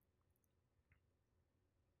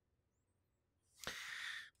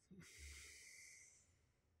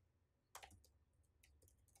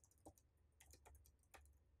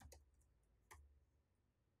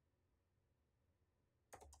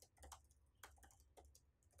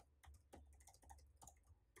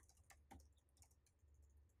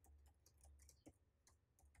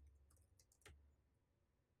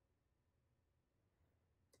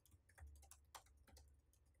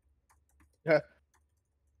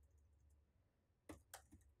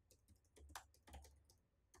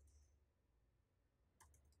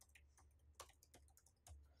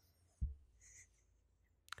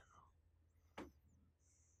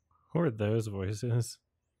 Who are those voices?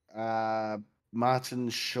 Martin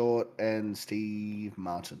Short and Steve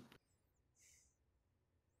Martin.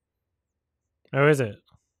 Oh, is it?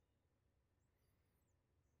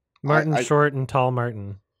 Martin I Short and Tall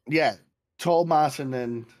Martin. yeah, Tall Martin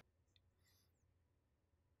and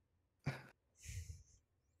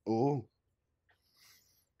oh.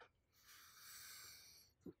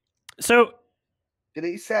 So, Did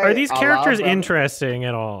he are say these Allah, characters brother? interesting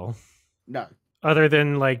at all? No. Other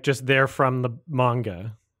than like just they're from the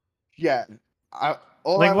manga. Yeah. All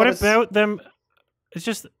I Like, what want to. about them? It's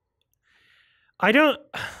just I don't.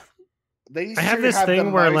 I These have two this have the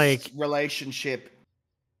thing where most like relationship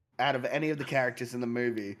out of any of the characters in the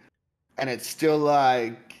movie, and it's still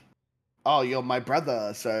like, oh, you're my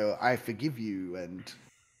brother, so I forgive you, and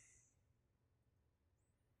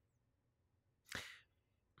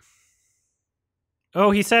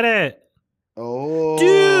oh, he said it. oh,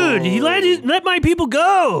 Dude, he let my people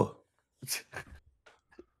go.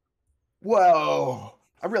 whoa!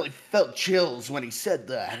 I really felt chills when he said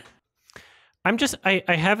that. I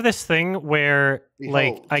have this thing where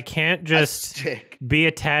like Behold, I can't a just stick. be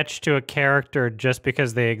attached to a character just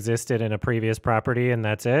because they existed in a previous property and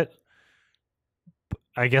that's it.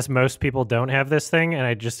 I guess most people don't have this thing, and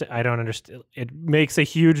I don't understand. It makes a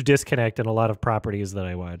huge disconnect in a lot of properties that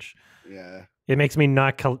I watch. Yeah. It makes me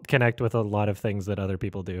not connect with a lot of things that other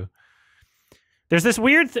people do. There's this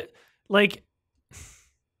weird like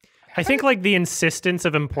I think like the insistence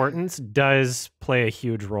of importance does play a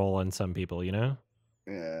huge role on some people, you know?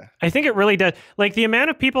 Yeah. I think it really does. Like the amount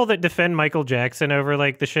of people that defend Michael Jackson over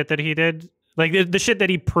like the shit that he did, like the shit that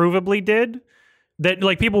he provably did, that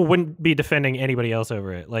like people wouldn't be defending anybody else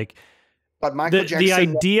over it. Like But Michael the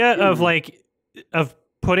Jackson. idea of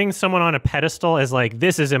putting someone on a pedestal as like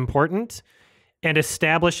this is important and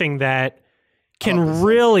establishing that can 100%.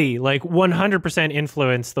 really like 100%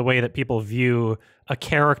 influence the way that people view a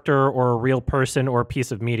character or a real person or a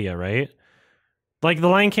piece of media, right? Like The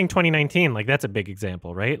Lion King 2019, like that's a big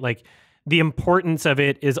example, right? Like the importance of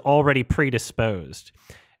it is already predisposed.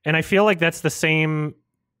 And I feel like that's the same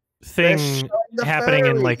They're thing showing the happening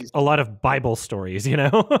in like furries. a lot of Bible stories, you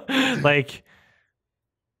know? Like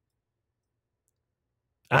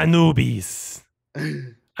Anubis.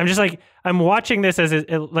 I'm just like I'm watching this as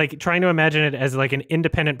like trying to imagine it as like an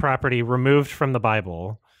independent property removed from the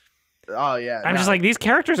Bible. Oh yeah. I'm just like these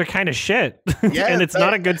characters are kind of shit, Yeah, and it's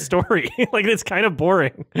not a good story. Like it's kind of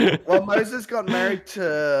boring. Well, Moses got married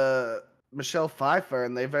to Michelle Pfeiffer,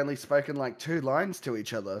 and they've only spoken like 2 lines to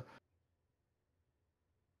each other.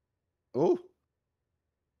 Oh.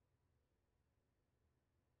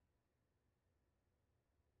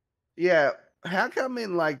 Yeah. How come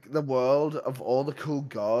in like the world of all the cool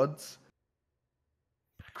gods,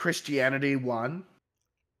 Christianity won?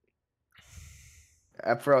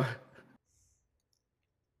 Afro.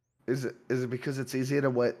 Is it because it's easier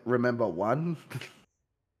to remember one?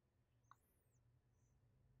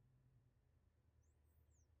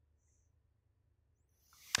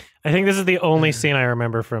 I think this is the only scene I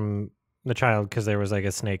remember from the child because there was like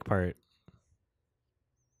a snake part.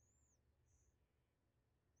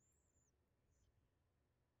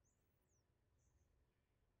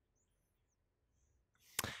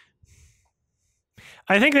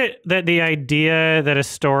 I think that the idea that a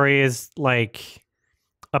story is like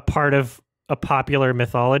a part of a popular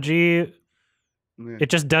mythology, Yeah. it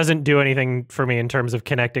just doesn't do anything for me in terms of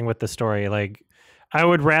connecting with the story. Like I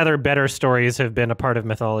would rather better stories have been a part of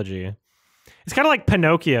mythology. It's kind of like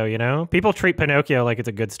Pinocchio, you know? People treat Pinocchio like it's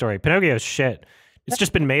a good story. Pinocchio's shit. It's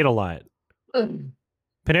just been made a lot.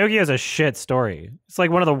 Pinocchio's a shit story. It's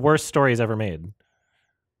like one of the worst stories ever made.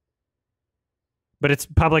 But it's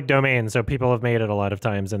public domain, so people have made it a lot of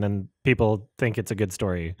times, and then people think it's a good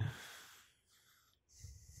story.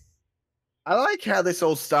 I like how this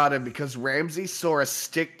all started because Ramsey saw a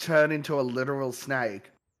stick turn into a literal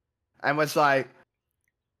snake and was like,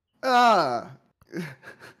 ah,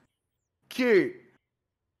 cute.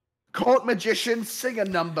 Court magician, sing a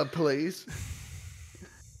number, please.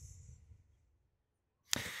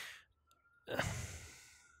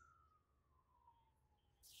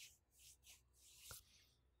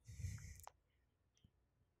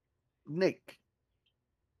 Nick.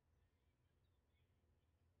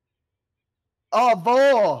 Oh,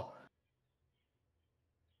 Vor.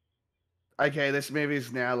 Okay, this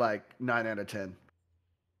movie's now like 9 out of 10.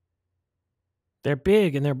 They're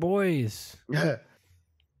big and they're boys.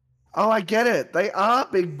 Oh, I get it. They are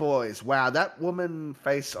big boys. Wow, that woman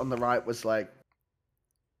face on the right was like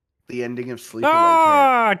the ending of Sleepaway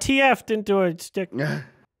Ah, TF'd into a stick. Camp.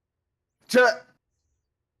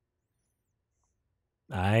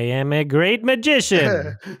 I am a great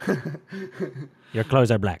magician. Your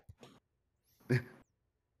clothes are black.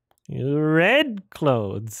 Red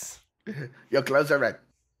clothes. Your clothes are red.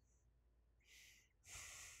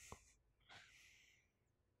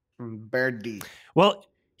 Birdie. Well,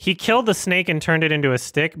 he killed the snake and turned it into a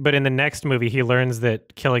stick, but in the next movie, he learns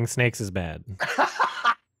that killing snakes is bad.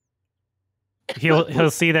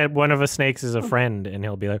 He'll see that one of the snakes is a friend, and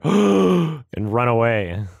he'll be like, and run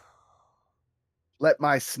away. Let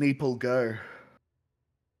my Sneeple go.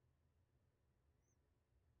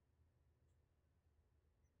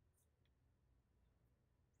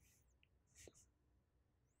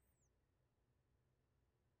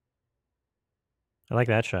 I like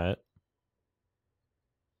that shot.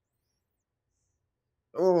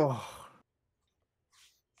 Oh.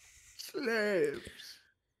 Slaves.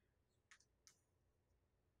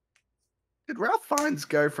 Did Ralph Fiennes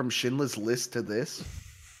go from Schindler's List to this?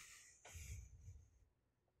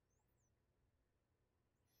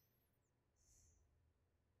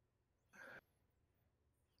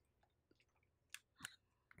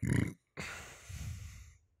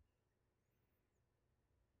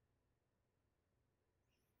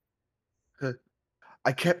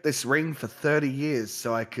 I kept this ring for 30 years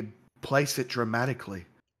so I could place it dramatically.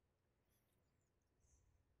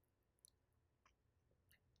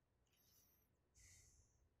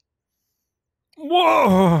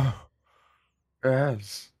 Whoa!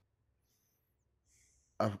 Yes.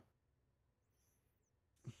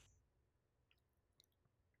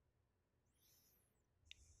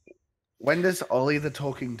 When does Ollie the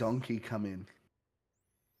Talking Donkey come in?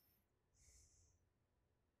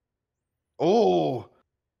 Oh!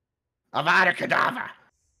 Avada Kedavra!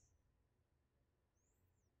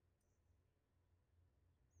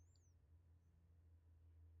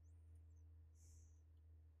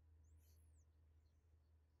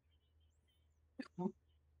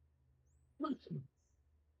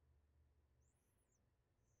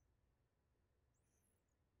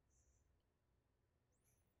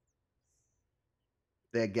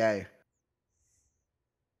 They're gay.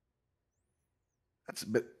 That's a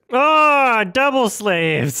bit. Oh, double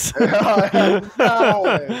slaves.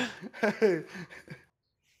 No!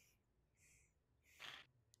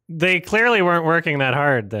 They clearly weren't working that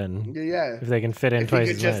hard then. Yeah. If they can fit in If you twice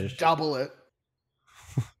could as just much. double it.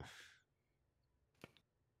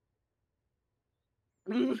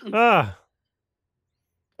 Ah.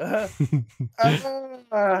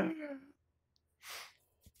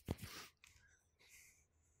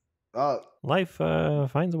 Oh, Life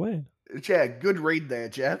finds a way. yeah, good read there,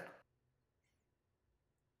 Jeff.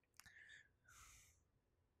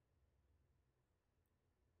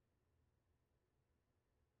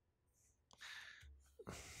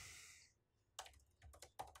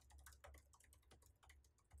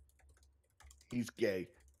 He's gay.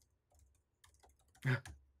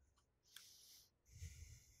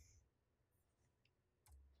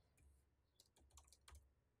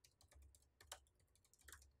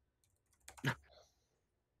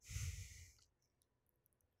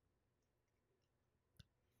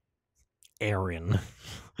 Aaron.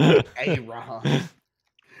 Aaron.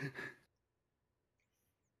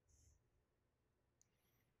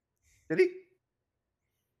 Did he?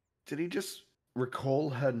 Did he just recall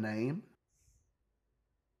her name?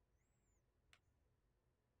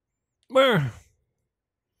 Where?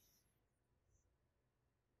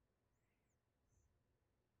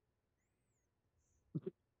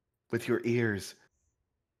 With your ears.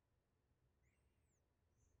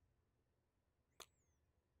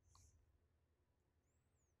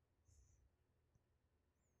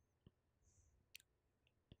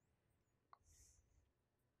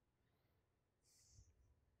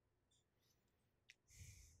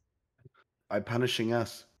 By punishing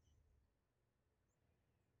us.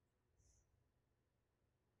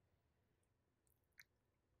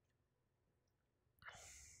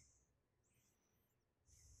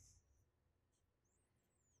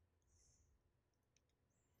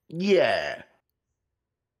 Yeah.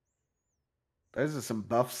 Those are some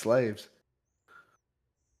buff slaves.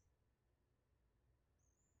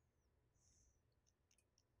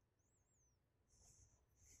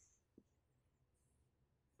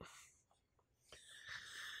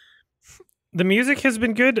 The music has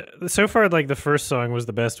been good so far. Like the first song was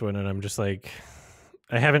the best one, and I'm just like,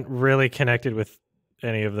 I haven't really connected with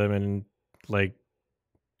any of them, in like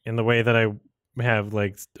in the way that I have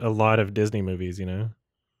like a lot of Disney movies. You know,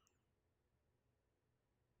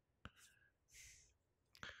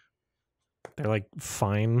 they're like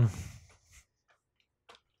fine.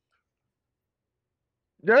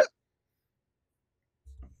 Yeah.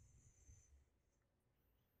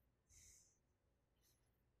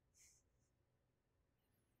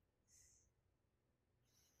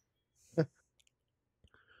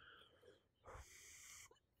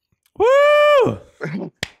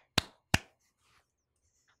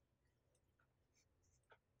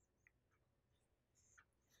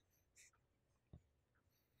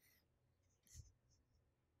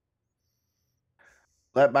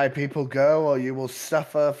 Let my people go, or you will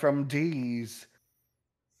suffer from D's.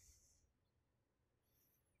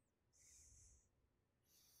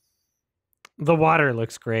 The water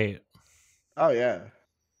looks great. Oh yeah,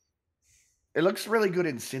 it looks really good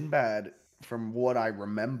in Sinbad, from what I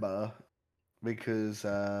remember, because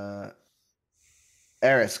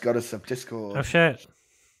Eris got us up Oh Discord. shit.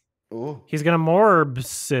 Oh, He's gonna morb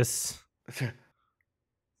sis.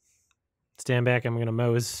 Stand back, I'm gonna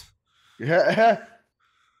mose. yeah.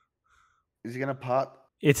 Is he gonna pot?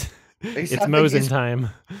 It's He's it's having mosing his- time.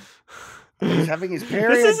 He's having his This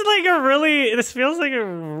period. is like a really. This feels like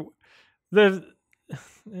a. The.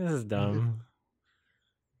 This is dumb.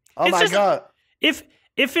 Oh It's my just god. if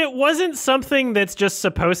it wasn't something that's just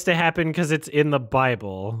supposed to happen because it's in the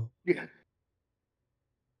Bible, Yeah.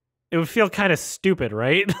 it would feel kind of stupid,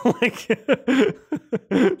 right? Like.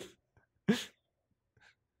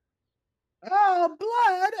 Oh,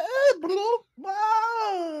 blood.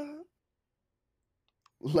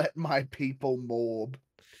 Let my people morb.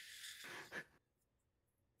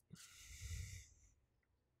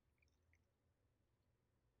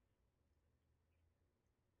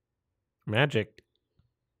 Magic.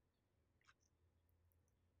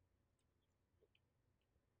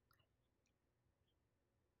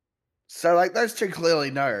 So, like, those two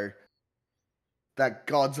clearly know that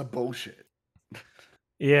gods are bullshit.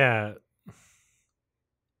 Yeah.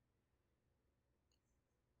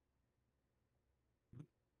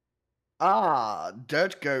 Ah,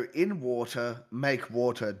 dirt go in water, make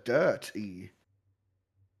water dirty.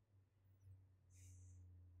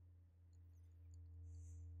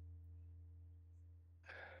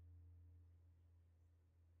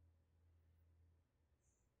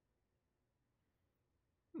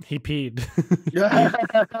 He peed.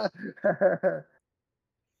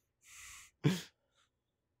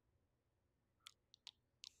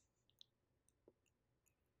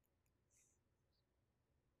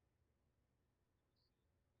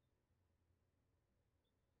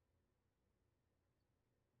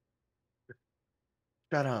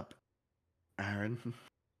 Shut up, Aaron.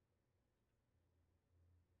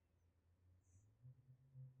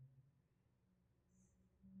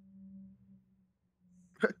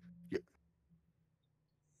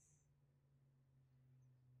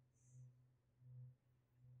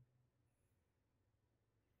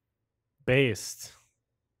 Based.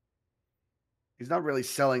 He's not really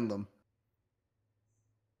selling them.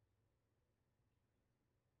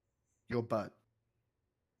 Your butt.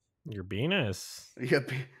 Your penis.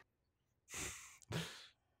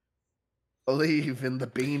 Believe in the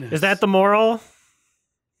penis. Is that the moral?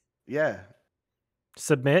 Yeah.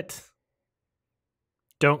 Submit.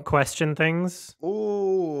 Don't question things.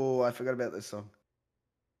 Oh, I forgot about this song.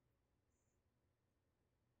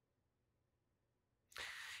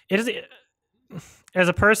 It is. As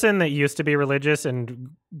a person that used to be religious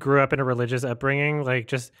and grew up in a religious upbringing, like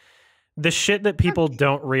just the shit that people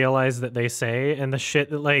don't realize that they say, and the shit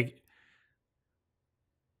that like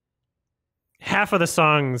half of the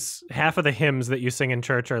songs, half of the hymns that you sing in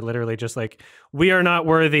church are literally just like, "We are not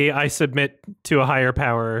worthy. I submit to a higher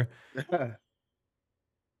power."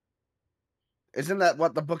 Isn't that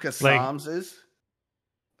what the book of Like Psalms is?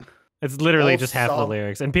 it's literally All just half of the Psalm-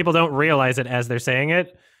 lyrics, and people don't realize it as they're saying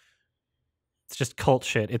it. It's just cult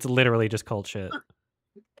shit. It's literally just cult shit.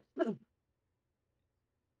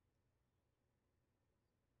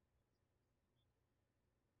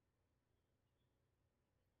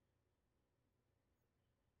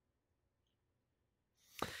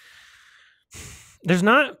 There's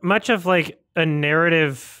not much of like a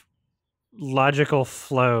narrative logical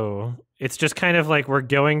flow. It's just kind of like we're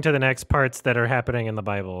going to the next parts that are happening in the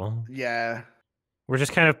Bible. Yeah. We're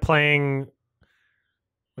just kind of playing.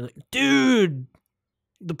 We're like, dude,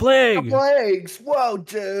 the plague. The plagues. Whoa,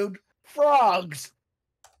 dude. Frogs.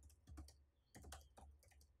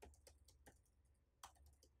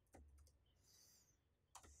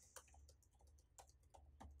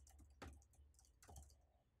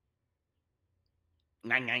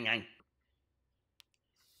 Nang, nang, nang.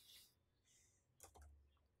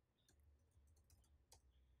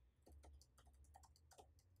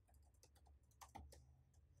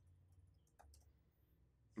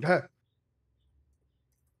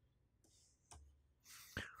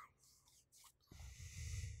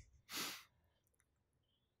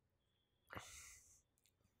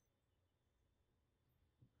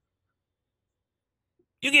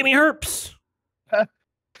 You gave me herpes.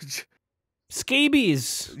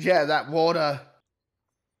 Scabies. Yeah, that water.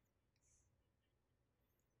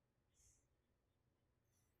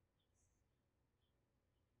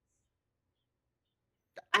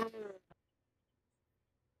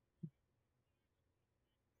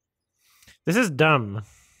 This is dumb.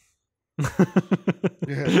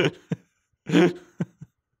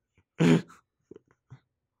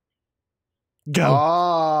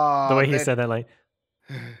 Go. The way he said that, like,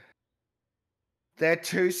 they're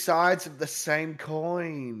two sides of the same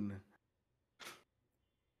coin.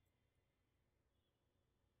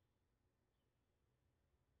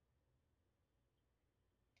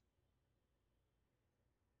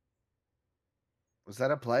 Was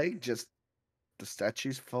that a plague? Just the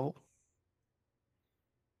statues fall?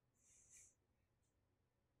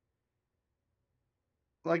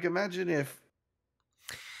 Like, imagine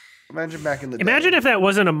back in the imagine day. if that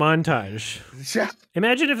wasn't a montage. Yeah.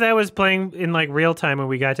 Imagine if that was playing in like real time and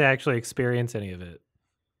we got to actually experience any of it.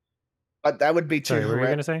 But that would be too Sorry, what were you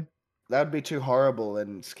gonna say? That would be too horrible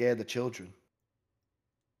and scare the children.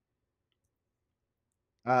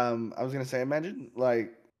 I was gonna say, imagine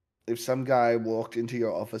like if some guy walked into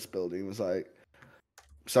your office building and was like,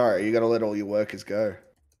 "Sorry, you got to let all your workers go."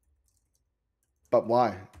 But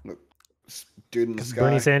why? Look, dude in the sky.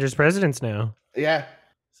 Bernie Sanders president's now. Yeah.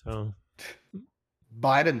 So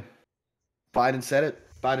Biden said it.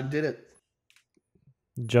 Biden did it.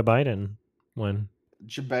 Joe Biden won.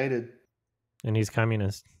 Debated. And he's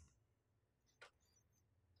communist.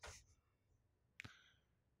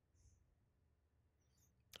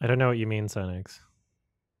 I don't know what you mean, Sonix.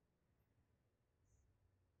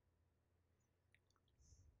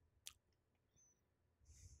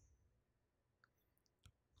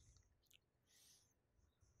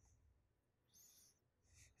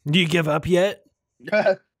 Do you give up yet?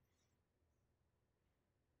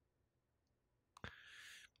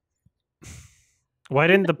 Why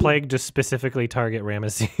didn't the plague just specifically target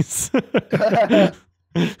Ramesses?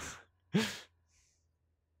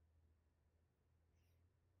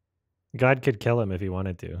 God could kill him if he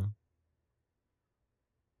wanted to.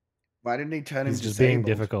 Why didn't he turn him He's just disabled?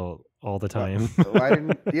 being difficult all the time. Why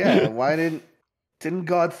didn't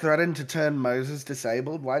God threaten to turn Moses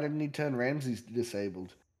disabled? Why didn't he turn Ramses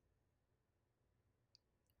disabled?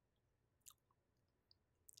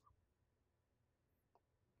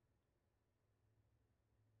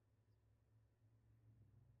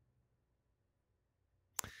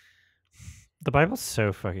 The Bible's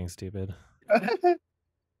so fucking stupid.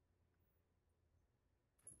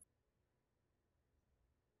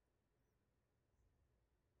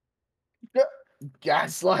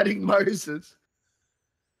 Gaslighting Moses.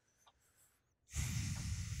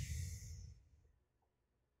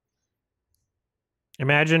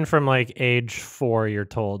 Imagine from like age 4, you're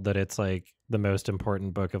told that it's like the most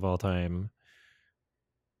important book of all time.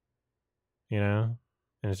 You know?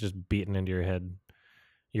 And it's just beaten into your head.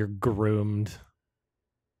 You're groomed.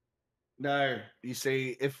 No, you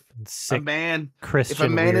see, if Sick a man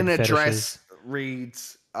Christian in a fetishes. dress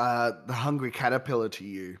reads "The Hungry Caterpillar" to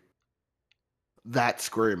you, that's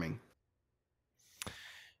grooming.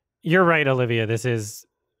 You're right, Olivia. This is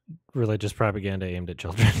religious propaganda aimed at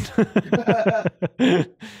children.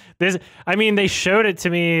 They showed it to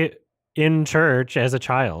me in church as a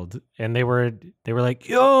child, and they were like,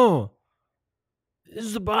 "Yo, this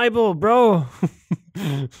is the Bible, bro."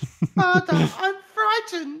 Father, I'm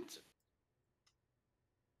frightened.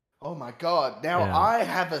 Oh my God! Now Yeah. I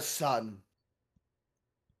have a son.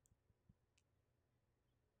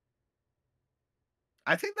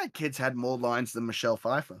 I think that kid's had more lines than Michelle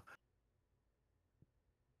Pfeiffer.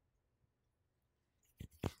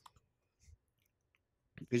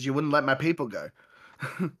 Because you wouldn't let my people go.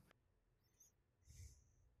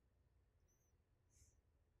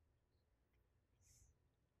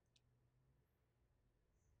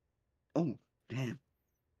 Oh, damn.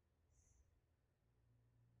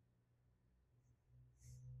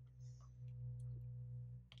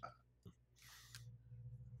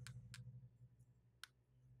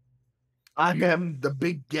 I am the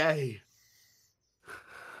big gay.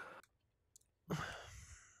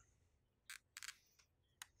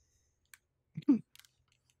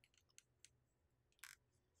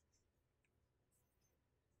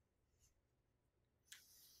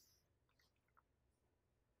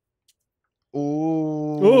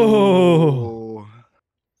 Oh,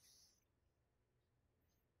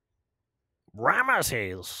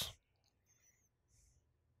 Ramesses.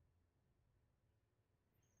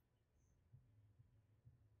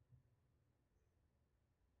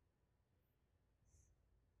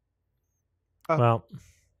 Well,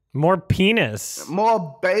 more penis.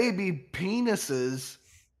 More baby penises.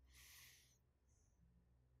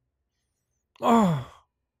 Oh.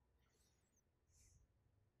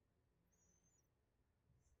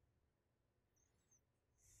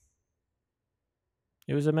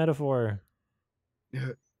 It was a metaphor.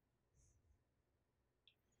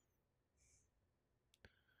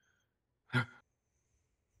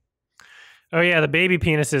 Oh yeah, the baby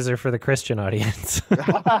penises are for the Christian audience.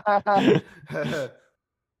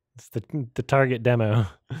 It's the target demo.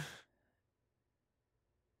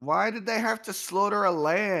 Why did they have to slaughter a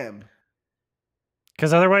lamb?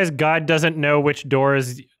 Because otherwise, God doesn't know which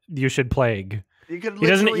doors you should plague. You could He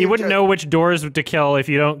doesn't. literally He wouldn't know which doors to kill if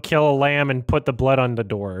you don't kill a lamb and put the blood on the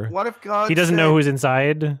door. What if God He doesn't said, know who's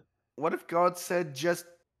inside. What if God said just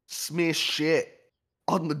smear shit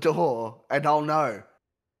on the door and I'll know?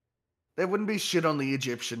 There wouldn't be shit on the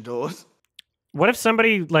Egyptian doors. What if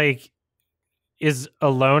somebody like is a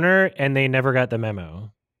loner and they never got the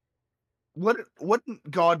memo?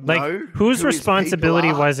 Wouldn't God Like, know whose who his responsibility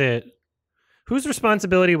people are? was it? Whose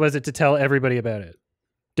responsibility was it to tell everybody about it?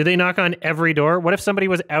 Did they knock on every door? What if somebody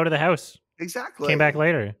was out of the house? Exactly. Came back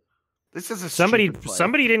later. This is a Somebody stupid plague.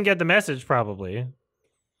 somebody didn't get the message probably.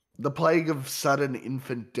 The plague of sudden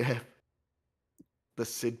infant death. The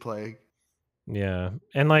Sid plague. Yeah.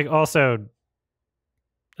 And like also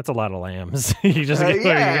that's a lot of lambs. You just you're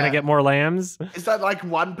yeah. gonna get more lambs? Is that like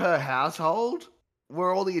one per household?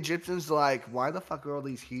 Were all the Egyptians like, why the fuck are all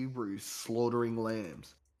these Hebrews slaughtering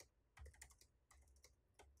lambs?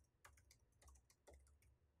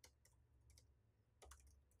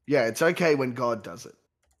 Yeah, it's okay when God does it.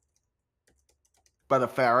 But a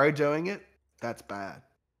pharaoh doing it, that's bad.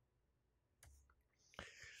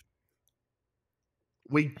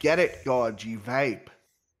 We get it, God, you vape.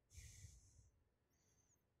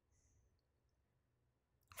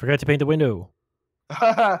 Forgot to paint the window.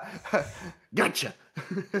 Gotcha.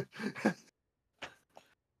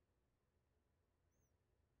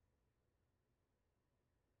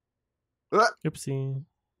 Oopsie.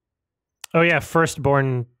 Oh yeah,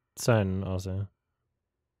 firstborn son also.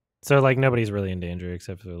 So like nobody's really in danger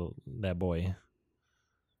except for that boy.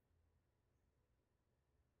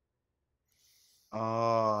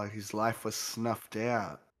 Oh, his life was snuffed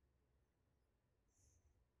out.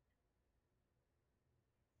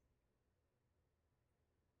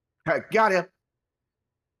 Got him.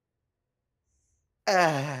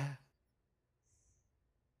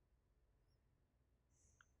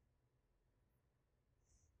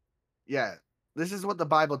 Yeah, this is what the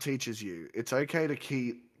Bible teaches you. It's okay to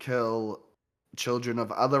kill children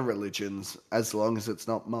of other religions as long as it's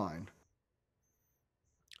not mine.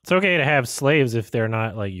 It's okay to have slaves if they're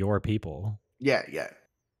not like your people. Yeah, yeah.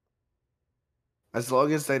 As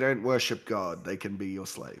long as they don't worship God, they can be your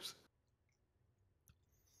slaves.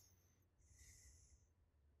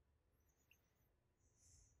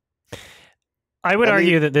 I would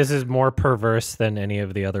argue that this is more perverse than any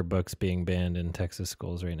of the other books being banned in Texas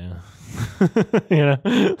schools right now. You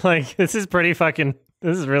know, like this is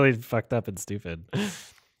really fucked up and stupid.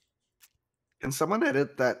 Can someone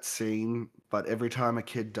edit that scene, but every time a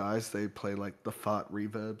kid dies, they play like the fart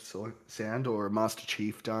reverb sound or a Master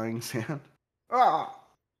Chief dying sound? Ah!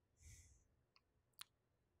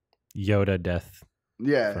 Yoda death.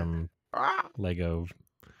 Yeah. From Lego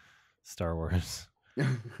Star Wars.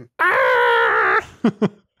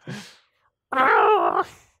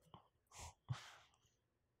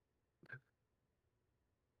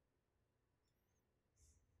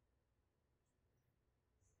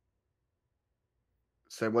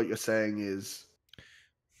 So what you're saying is,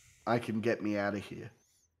 I can get me out of here.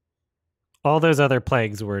 All those other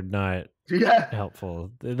plagues were not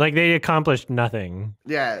helpful. Like they accomplished nothing.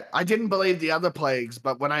 Yeah, I didn't believe the other plagues,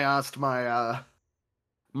 but when I asked my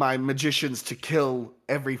my magicians to kill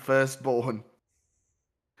every firstborn,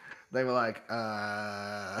 they were like,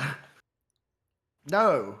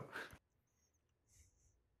 no.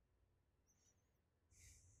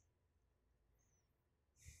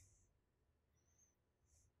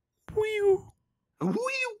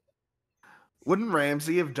 Wouldn't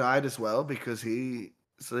Ramsey have died as well because he's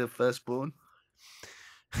the firstborn?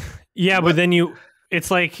 Yeah, but then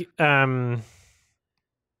it's like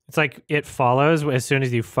it follows as soon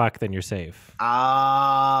as you fuck, then you're safe.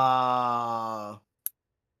 Ah.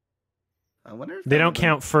 I wonder if they don't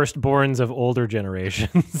count firstborns of older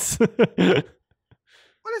generations. What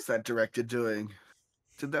is that director doing?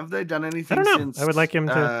 Have they done anything I don't know. since I would like him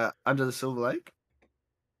to Under the Silver Lake?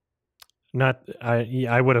 Not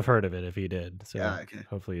I would have heard of it if he did. So yeah, okay.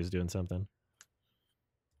 Hopefully he's doing something.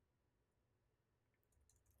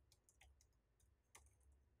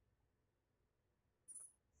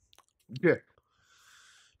 Yeah.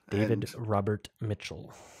 David Robert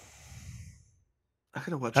Mitchell. I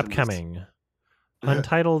gotta watch upcoming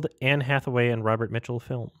untitled Anne Hathaway and Robert Mitchell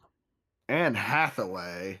film. Anne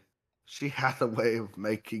Hathaway. She had a way of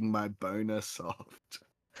making my boner soft.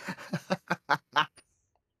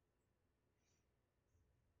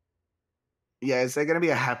 Yeah, is there going to be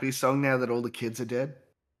a happy song now that all the kids are dead?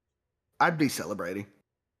 I'd be celebrating.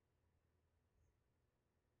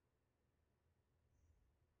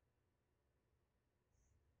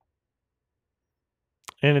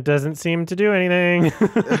 And it doesn't seem to do anything.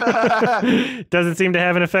 It doesn't seem to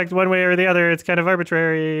have an effect one way or the other. It's kind of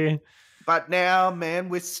arbitrary. But now man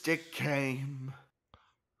with stick came.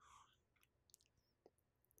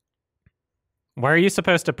 Why are you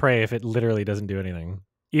supposed to pray if it literally doesn't do anything?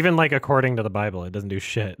 Even like according to the Bible, it doesn't do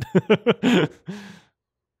shit.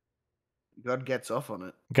 God gets off on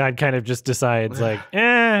it. God kind of just decides like,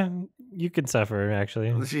 you can suffer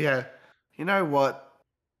actually. Yeah. You know what?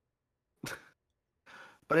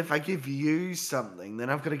 But if I give you something, then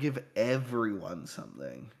I've got to give everyone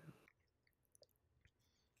something.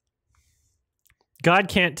 God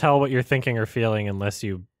can't tell what you're thinking or feeling unless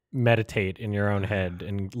you meditate in your own head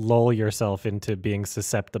and lull yourself into being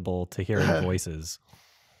susceptible to hearing voices.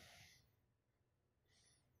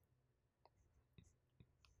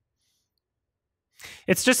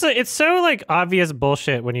 It's just it's so like obvious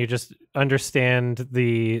bullshit when you just understand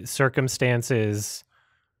the circumstances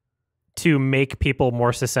to make people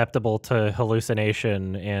more susceptible to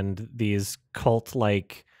hallucination and these cult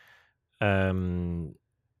like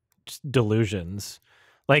delusions.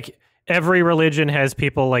 Like every religion has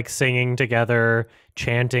people like singing together,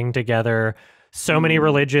 chanting together. So many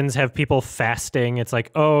religions have people fasting. It's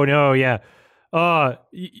like, oh no, yeah.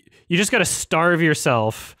 You just got to starve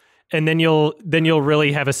yourself and then you'll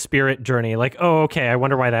really have a spirit journey. Like, oh, okay, I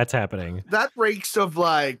wonder why that's happening. That reeks of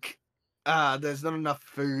like there's not enough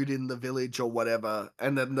food in the village or whatever.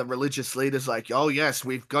 And then the religious leader's like, oh, yes,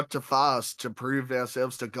 we've got to fast to prove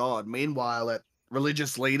ourselves to God. Meanwhile, at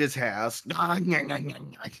religious leader's house.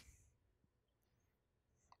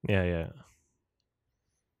 Yeah.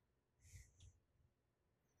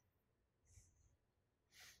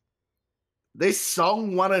 This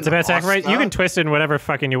song won an it's about Oscar. right. You can twist it in whatever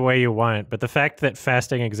fucking way you want, but the fact that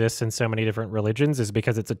fasting exists in so many different religions is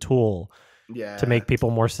because it's a tool to make people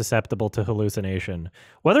more susceptible to hallucination.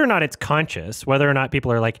 Whether or not it's conscious, whether or not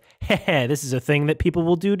people are like, hey, this is a thing that people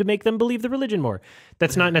will do to make them believe the religion more.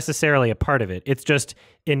 That's not necessarily a part of it. It's just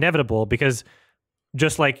inevitable because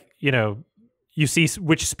just like, you see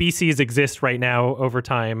which species exist right now over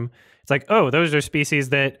time. It's like, oh, those are species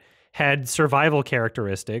that had survival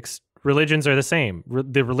characteristics. Religions are the same.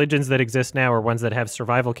 The religions that exist now are ones that have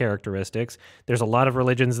survival characteristics. There's a lot of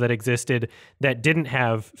religions that existed that didn't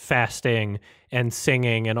have fasting and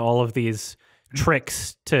singing and all of these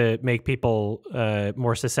tricks to make people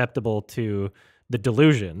more susceptible to the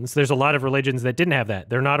delusions. There's a lot of religions that didn't have that.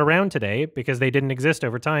 They're not around today because they didn't exist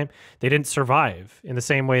over time. They didn't survive in the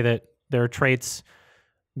same way that there are traits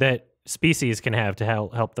that species can have to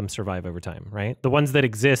help them survive over time, right? The ones that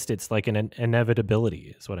exist, it's like an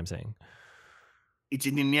inevitability is what I'm saying. It's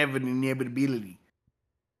an inevitability.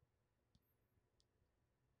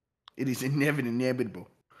 It is inevitable.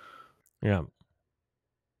 Yeah.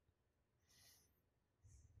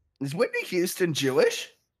 Is Whitney Houston Jewish?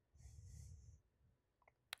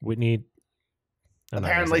 Whitney.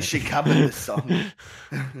 Apparently she covered this song.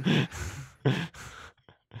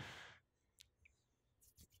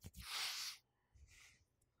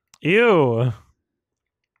 Ew.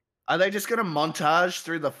 Are they just going to montage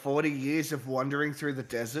through the 40 years of wandering through the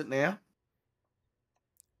desert now?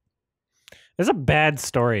 It's a bad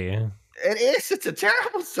story. It is. It's a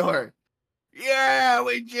terrible story. Yeah,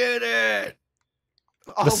 we did it.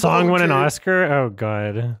 The song won an Oscar? Oh,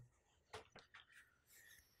 God.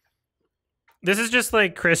 This is just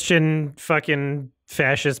like Christian fucking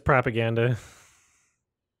fascist propaganda.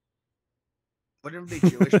 Wouldn't it be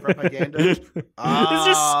Jewish propaganda? It's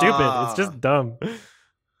just stupid. It's just dumb.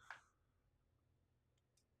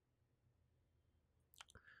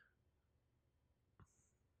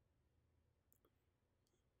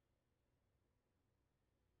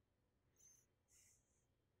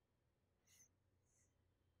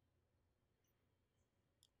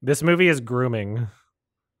 This movie is grooming.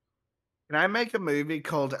 Can I make a movie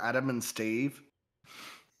called Adam and Steve?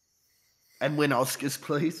 And win Oscars,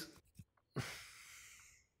 please?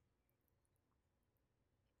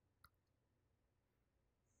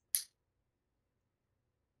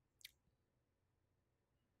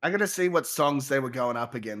 I gotta see what songs they were going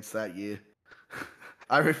up against that year.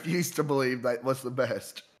 I refuse to believe that was the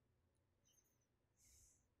best.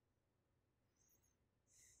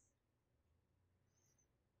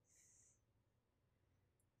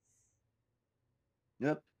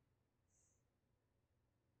 Yep.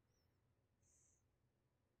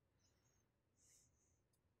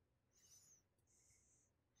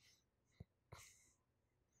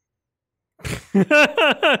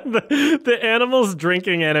 The animals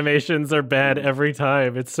drinking animations are bad every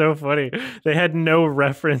time. It's so funny. They had no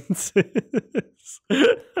references.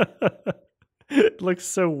 It looks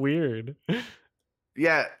so weird.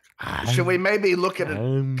 Yeah. Should we maybe look at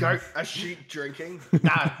a sheep drinking?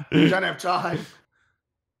 No, don't have time.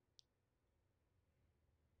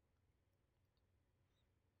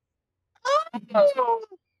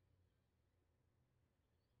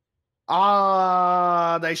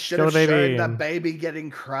 Ah, they should Kill have the shown baby. the baby getting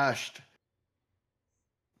crushed.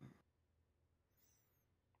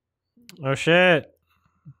 Oh shit.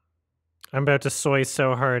 I'm about to soy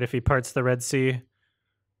so hard if he parts the Red Sea.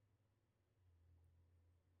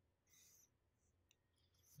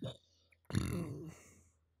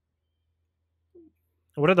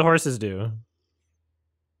 What did the horses do?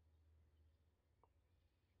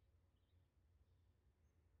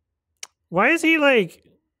 Why is he like...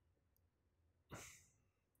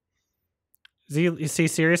 Is he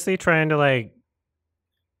seriously trying to like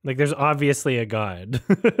there's obviously a god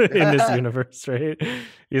in this universe, right?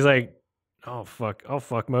 He's like, oh fuck, I'll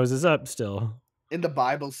fuck Moses up still. In the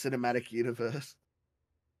Bible cinematic universe.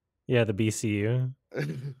 Yeah, the BCU.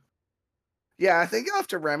 Yeah, I think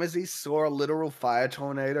after Ramesses saw a literal fire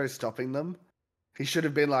tornado stopping them, he should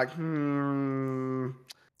have been like,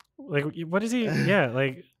 Like, what is he? Yeah,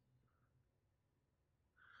 like,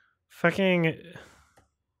 fucking.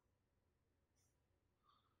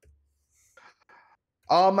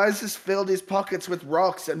 Oh, Moses filled his pockets with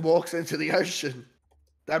rocks and walks into the ocean.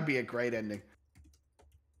 That'd be a great ending.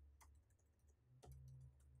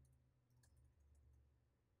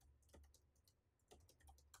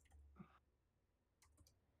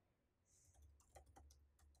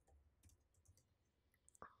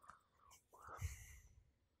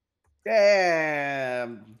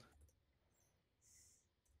 Damn.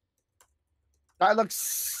 That looks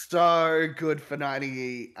so good for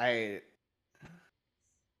 98.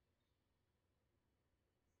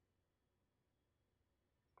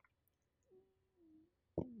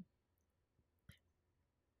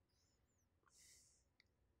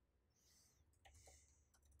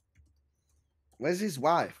 Where's his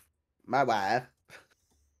wife? My wife.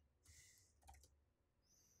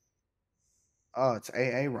 Oh, it's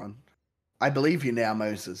Aaron. I believe you now,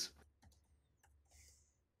 Moses.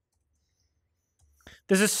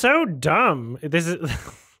 This is so dumb. This is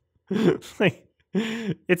like,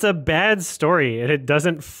 it's a bad story and it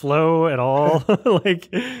doesn't flow at all.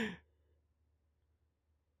 Like,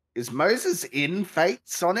 is Moses in Fate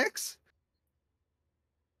Sonics?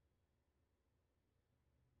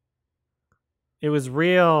 It was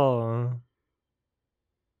real.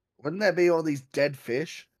 Wouldn't there be all these dead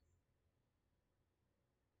fish?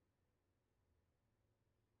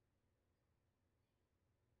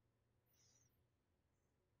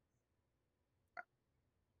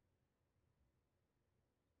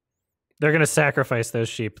 They're gonna sacrifice those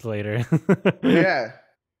sheep later. Yeah.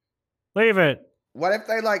 Leave it. What if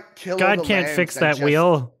they like kill God all the can't lambs fix and that just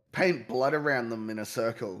wheel. paint blood around them in a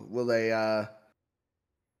circle? Will they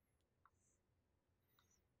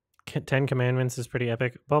 10 Commandments is pretty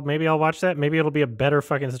epic. Well, maybe I'll watch that. Maybe it'll be a better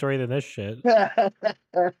fucking story than this shit.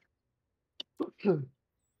 I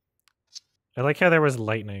like how there was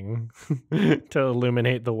lightning to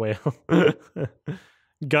illuminate the whale.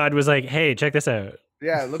 God was like, hey, check this out.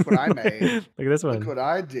 Yeah, look what I made. Look at this one. Look what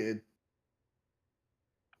I did.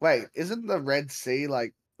 Wait, isn't the Red Sea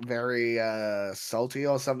like very salty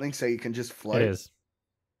or something so you can just float? It is.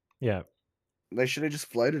 Yeah. They should have just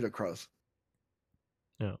floated across.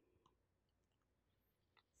 Yeah.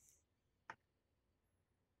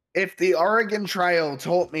 If the Oregon Trail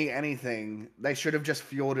taught me anything, they should have just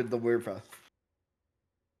fjorded the river.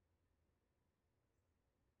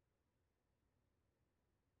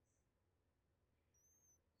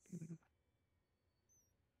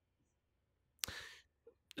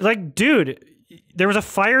 Like, dude, there was a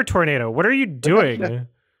fire tornado. What are you doing?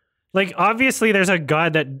 Like, obviously there's a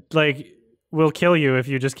god that, like, will kill you if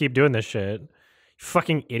you just keep doing this shit. You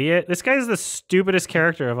fucking idiot. This guy's the stupidest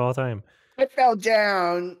character of all time. I fell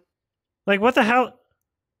down. Like, what the hell?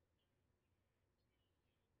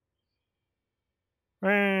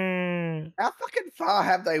 How fucking far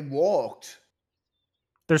have they walked?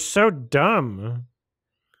 They're so dumb.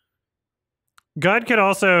 God could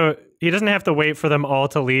also... He doesn't have to wait for them all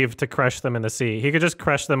to leave to crush them in the sea. He could just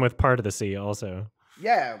crush them with part of the sea also.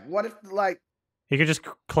 Yeah, what if, like... He could just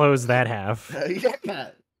close that half. Yeah.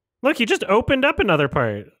 Look, he just opened up another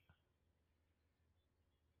part.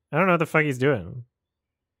 I don't know what the fuck he's doing.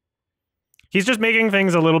 He's just making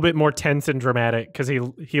things a little bit more tense and dramatic because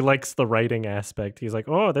he likes the writing aspect. He's like,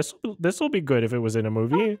 oh, this will be good if it was in a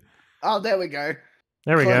movie. Oh, there we go.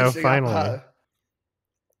 There we go. Closing up.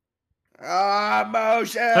 Finally.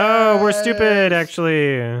 Moses. Oh, we're stupid,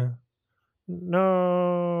 actually.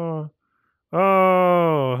 No.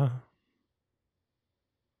 Oh.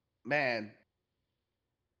 Man,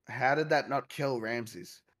 how did that not kill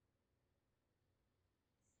Ramses?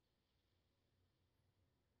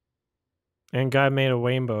 And God made a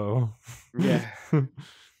rainbow. Yeah.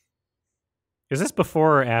 Is this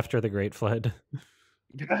before or after the Great Flood?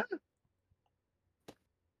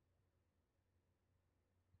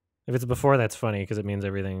 If it's before, that's funny because it means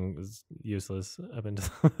everything is useless up until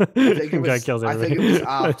I think it God was. kills I everybody. think it was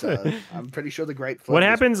after. I'm pretty sure the Great Flood. What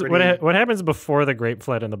happens? Was pretty... What happens before the Great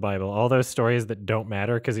Flood in the Bible? All those stories that don't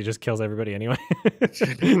matter because he just kills everybody anyway.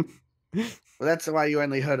 Well, that's why you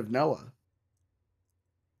only heard of Noah.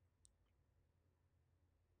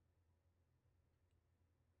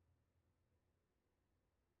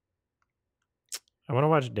 I want to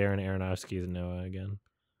watch Darren Aronofsky's Noah again.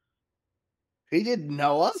 He did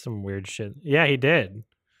Noah? Some weird shit. Yeah, he did.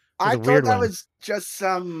 I thought that was just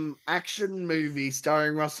some action movie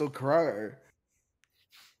starring Russell Crowe.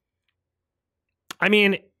 I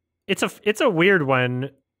mean, it's a weird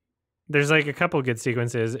one. There's like a couple good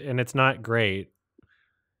sequences, and it's not great.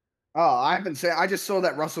 Oh, I haven't seen. I just saw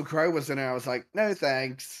that Russell Crowe was in it. I was like, no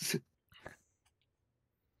thanks.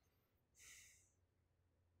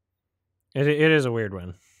 It is a weird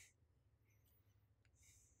one.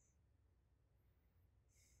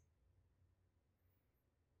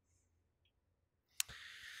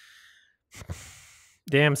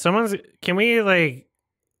 Damn, can we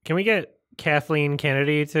get Kathleen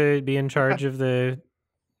Kennedy to be in charge of the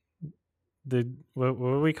what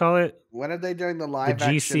do we call it? When are they doing the live the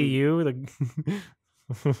action? GCU?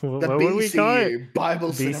 The what would we call it? Bible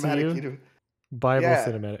BCU? Cinematic Universe. Bible Yeah.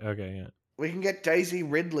 Cinematic. Okay, yeah. We can get Daisy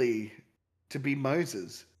Ridley to be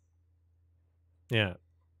Moses. Yeah.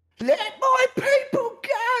 Let my people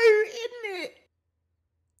go, isn't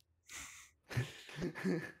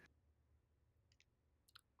it?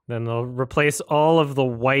 Then they'll replace all of the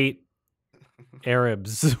white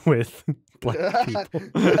Arabs with black people.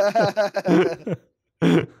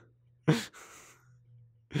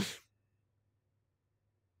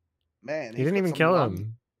 Man, he didn't even kill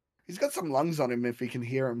him. He's got some lungs on him if he can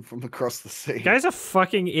hear him from across the sea. The guy's a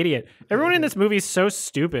fucking idiot. Everyone in this movie is so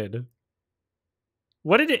stupid.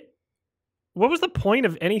 What was the point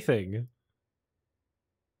of anything?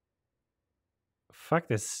 Fuck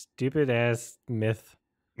this stupid ass myth.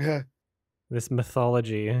 Yeah. This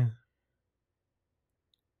mythology.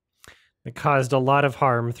 It caused a lot of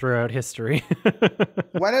harm throughout history.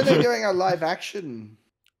 When are they doing a live action?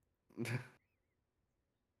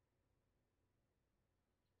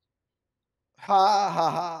 Ha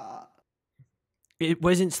ha ha. It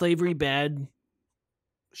wasn't slavery bad.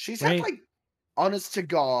 She's had like, honest to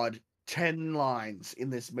God, 10 lines in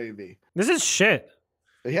this movie. This is shit.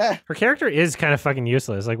 Yeah. Her character is kind of fucking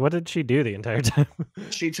useless. Like, what did she do the entire time?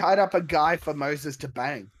 She tied up a guy for Moses to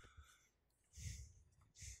bang.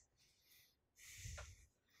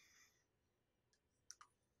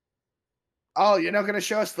 Oh, you're not going to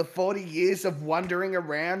show us the 40 years of wandering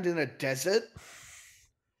around in a desert?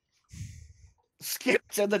 Skip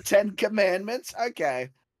to the 10 Commandments? Okay.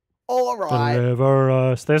 All right. Deliver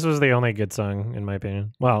us. This was the only good song, in my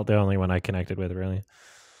opinion. Well, the only one I connected with, really.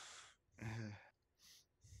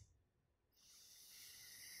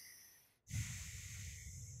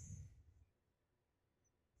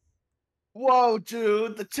 Whoa,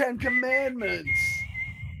 dude, the 10 Commandments.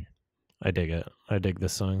 I dig it. I dig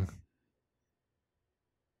this song.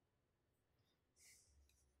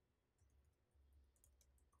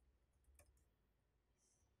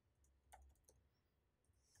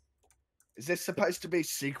 Is this supposed to be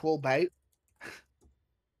sequel bait?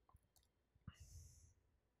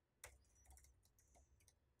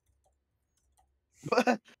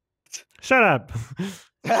 Shut up.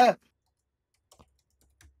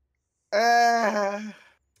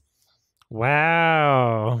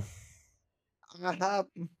 Wow.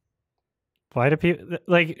 Why do people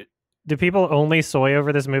do people only soy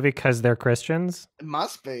over this movie because they're Christians? It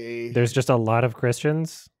must be. There's just a lot of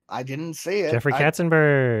Christians. I didn't see it. Jeffrey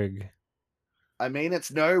Katzenberg. I mean,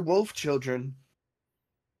 it's no Wolf Children.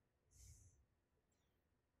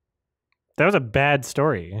 That was a bad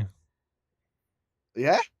story.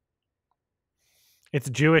 Yeah? It's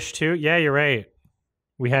Jewish too? Yeah, you're right.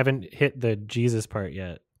 We haven't hit the Jesus part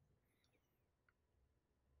yet.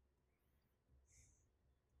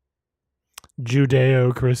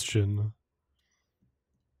 Judeo-Christian.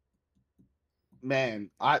 Man,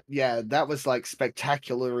 that was like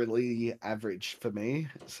spectacularly average for me.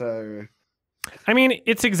 So I mean,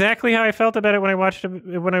 it's exactly how I felt about it when I watched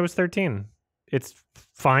it when I was 13. It's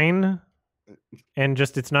fine, and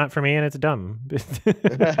just it's not for me, and it's dumb.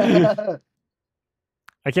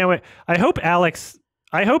 I can't wait. I hope Alex.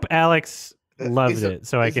 Loved Is it,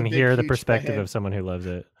 so I a can big hear the huge perspective fan. of someone who loves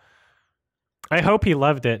it. I hope he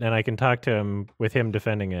loved it, and I can talk to him with him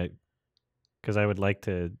defending it, because I would like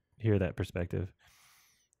to hear that perspective.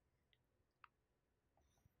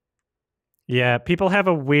 Yeah, people have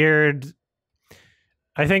a weird.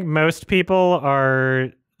 I think most people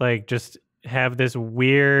are like just have this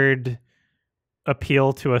weird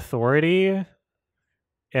appeal to authority,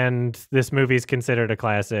 and this movie's considered a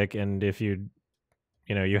classic. And if you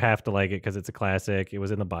you have to like it because it's a classic. It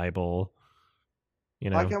was in the Bible.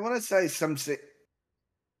 Like I want to say I some think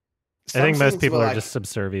most scenes were people are just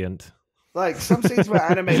subservient. like some scenes were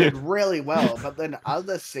animated really well, but then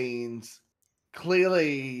other scenes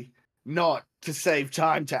clearly not to save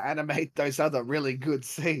time to animate those other really good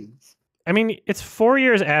scenes. I mean, it's 4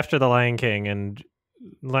 years after The Lion King, and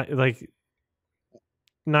like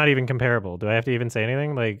not even comparable. Do I have to even say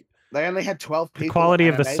anything? Like They only had 12 the people quality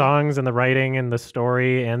of the animating. songs and the writing and the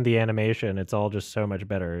story and the animation, it's all just so much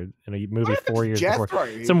better in a movie 4 years before.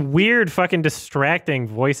 Some weird fucking distracting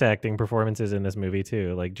voice acting performances in this movie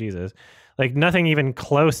too. Like Jesus. Like nothing even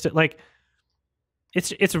close to like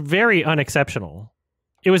it's very unexceptional.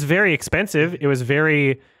 It was very expensive. It was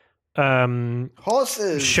very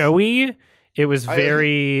horses showy. It was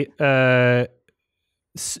very it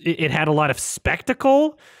had a lot of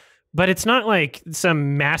spectacle, but it's not like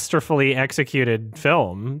some masterfully executed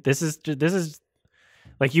film. This is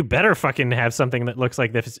like you better fucking have something that looks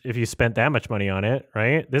like this if you spent that much money on it,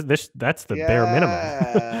 right? That's the bare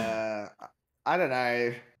minimum. I don't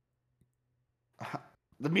know.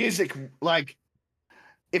 The music, like,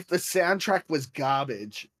 if the soundtrack was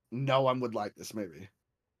garbage, no one would like this movie.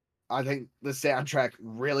 I think the soundtrack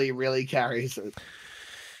really, really carries it.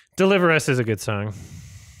 Deliver Us is a good song.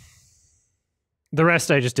 The rest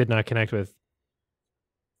I just did not connect with.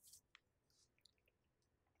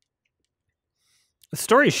 The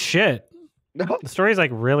story's shit. The story's like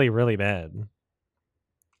really, really bad.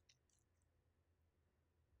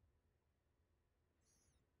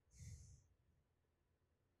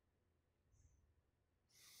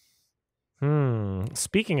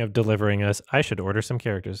 Speaking of delivering us, I should order some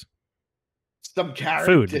characters. Some characters.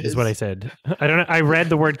 Food is what I said. I don't know. I read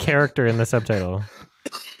the word character in the subtitle.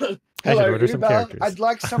 I should order some characters. I'd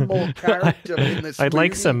like some more character in this I'd movie,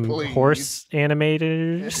 like some please. horse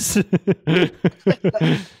animators.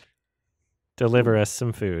 Deliver us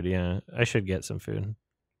some food. Yeah, I should get some food.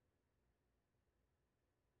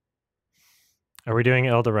 Are we doing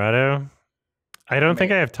El Dorado? I don't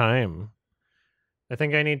think I have time. I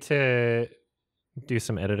think I need to do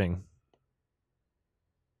some editing,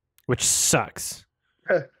 which sucks,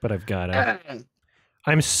 but I've got it.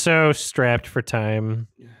 I'm so strapped for time.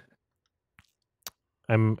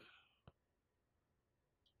 El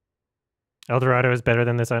Dorado is better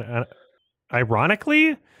than this. Ironically?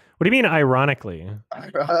 What do you mean ironically?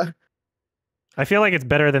 I feel like it's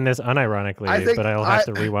better than this unironically, but I'll have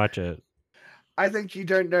to rewatch it. I think you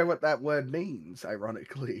don't know what that word means,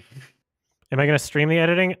 ironically. Am I going to stream the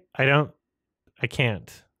editing? I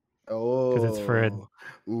can't. Oh. Because it's for a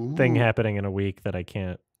thing happening in a week that I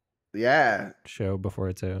can't show before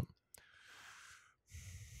it's out.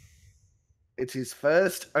 It's his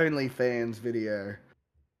first OnlyFans video.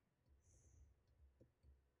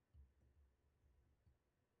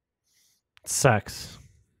 Sucks.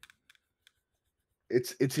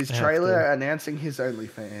 It's his trailer announcing his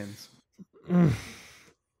OnlyFans.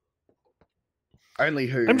 Only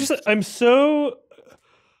who?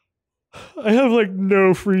 I have like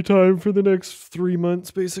no free time for the next 3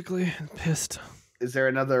 months, basically. I'm pissed. Is there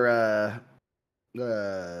another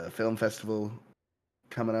film festival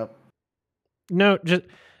coming up? No, just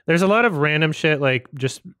there's a lot of random shit, like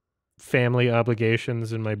just family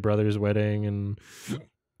obligations and my brother's wedding and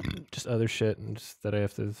just other shit and just that I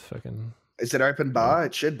have to fucking. Is it open bar?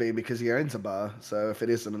 It should be because he owns a bar. So if it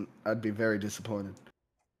isn't, I'd be very disappointed.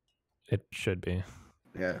 It should be.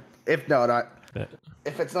 Yeah. If not,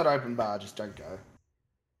 if it's not open bar, just don't go.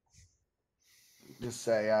 Just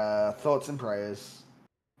say thoughts and prayers.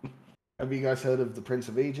 Have you guys heard of the Prince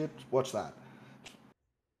of Egypt? Watch that.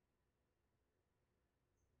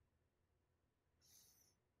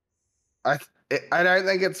 I don't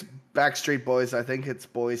think it's Backstreet Boys. I think it's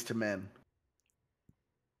Boys to Men.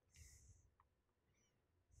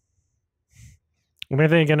 When are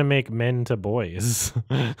they gonna make men to boys?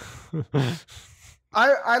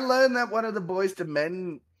 I learned that one of the Boys to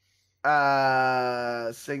Men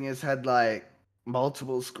singers had like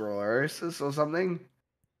multiple sclerosis or something,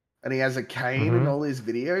 and he has a cane in Mm-hmm. all his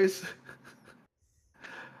videos.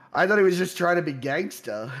 I thought he was just trying to be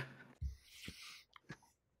gangster.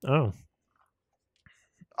 Oh,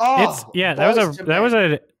 Oh, Boys to that was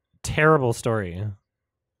Men. a terrible story.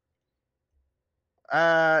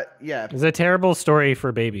 Yeah, It's a terrible story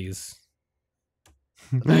for babies.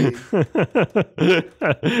 they.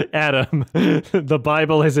 Adam, the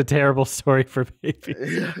Bible is a terrible story for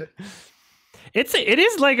babies. It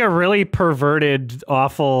is like a really perverted,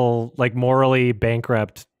 awful, like morally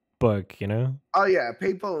bankrupt book, you know? Oh yeah,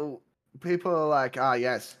 people are like, ah,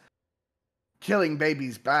 yes, killing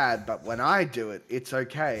babies bad, but when I do it, it's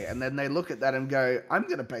okay. And then they look at that and go, I'm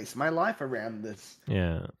gonna base my life around this.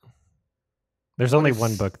 Yeah. There's What only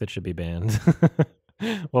one is book that should be banned.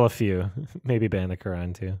 Well, a few. Maybe ban the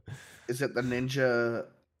Quran too. is it the ninja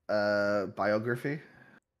biography?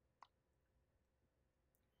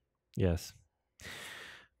 Yes.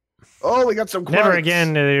 Oh, we got some quotes. Never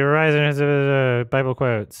again the horizon has Bible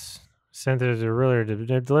quotes. Sent as a ruler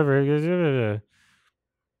to deliver.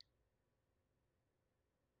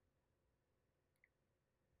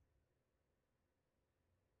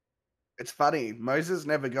 It's funny. Moses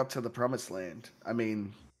never got to the promised land. I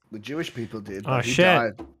mean, the Jewish people did, Oh but he shit!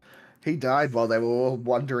 died. He died while they were all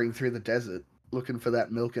wandering through the desert looking for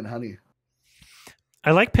that milk and honey.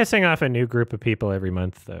 I like pissing off a new group of people every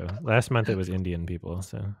month, though. Last month it was Indian people,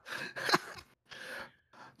 so.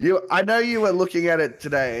 I know you were looking at it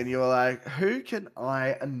today, and you were like, "Who can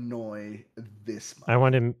I annoy this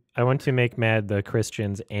month?" I want to make mad the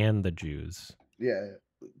Christians and the Jews. Yeah,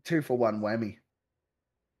 2-for-1 whammy.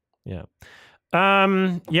 Yeah.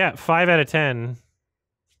 Yeah, 5 out of 10.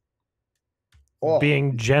 Oh.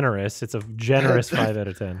 Being generous, it's a generous 5 out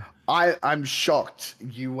of 10. I'm shocked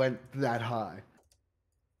you went that high.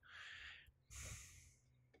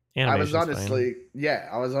 I was honestly, fine.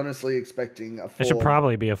 I was honestly expecting a 4. It should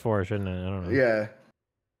probably be a 4, shouldn't it? I don't know. Yeah.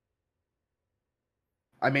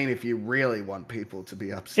 I mean, if you really want people to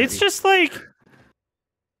be upset, it's just like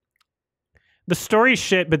the story's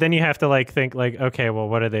shit, but then you have to like think like, okay, well,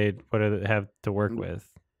 what do they have to work with?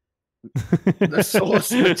 The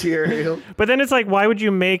source material. But then it's like, why would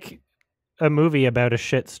you make a movie about a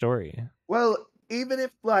shit story? Well, even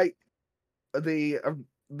if like the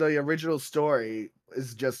original story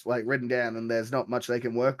is just like written down and there's not much they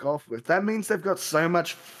can work off with, that means they've got so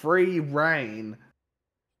much free reign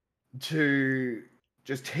to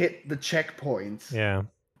just hit the checkpoints. Yeah.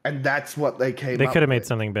 And that's what they came up with. They could have made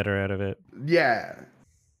something better out of it. Yeah.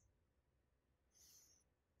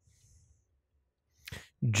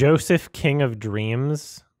 Joseph, King of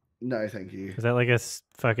Dreams. No, thank you. Is that like a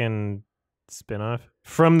fucking spin-off?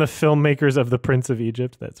 From the filmmakers of The Prince of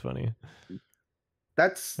Egypt? That's funny.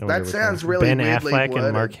 That sounds really Ben weirdly Affleck worded.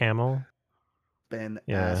 and Mark Hamill. Ben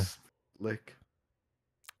Yeah. Affleck.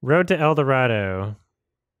 Road to El Dorado.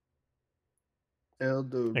 El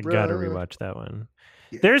Dorado. I gotta rewatch that one.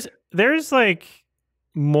 Yeah. There's like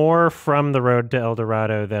more from the Road to El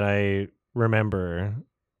Dorado that I remember.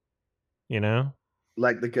 You know?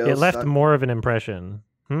 Like the girl. It left more of an impression.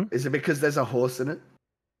 Is it because there's a horse in it?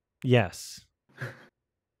 Yes.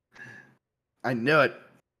 I knew it.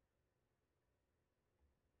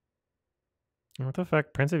 What the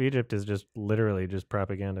fuck? Prince of Egypt is just literally just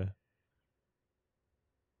propaganda.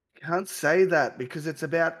 Can't say that because it's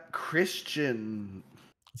about Christian.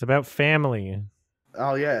 It's about family.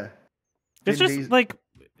 Oh yeah. It's just like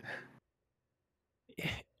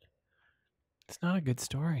it's not a good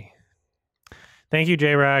story. Thank you,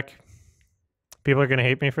 J-Rock. People are gonna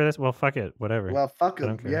hate me for this. Well, fuck it. Whatever. Well, fuck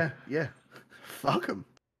them. Yeah. Fuck them.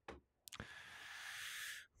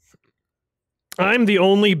 I'm the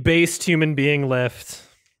only based human being left.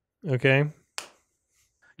 Okay.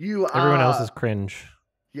 Everyone else is cringe.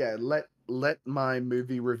 Yeah. Let my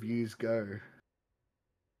movie reviews go.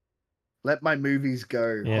 Let my movies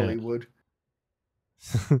go, Yeah. Hollywood.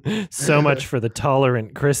 So much for the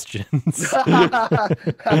tolerant Christians.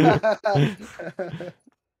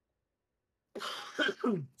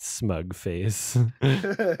 Smug face.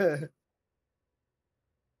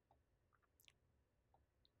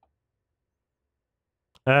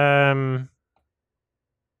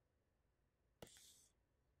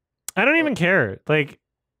 I don't even care. Like,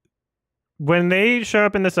 when they show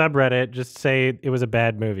up in the subreddit, just say it was a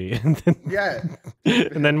bad movie. Yeah.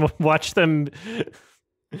 And then watch them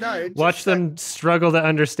watch them struggle to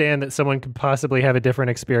understand that someone could possibly have a different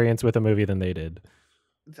experience with a movie than they did.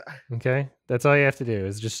 Okay? That's all you have to do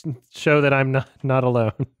is just show that I'm not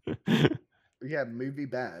alone. Yeah, movie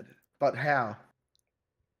bad. But how?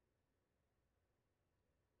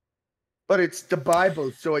 But it's the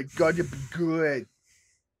Bible, so it gotta be good.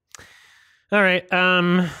 All right.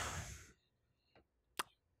 I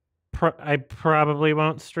probably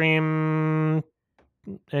won't stream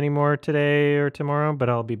anymore today or tomorrow, but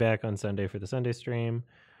I'll be back on Sunday for the Sunday stream.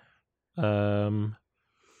 I'm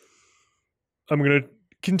gonna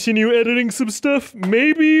continue editing some stuff.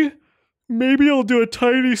 Maybe I'll do a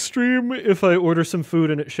tiny stream if I order some food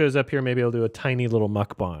and it shows up here. Maybe I'll do a tiny little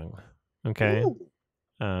mukbang. Okay. Ooh.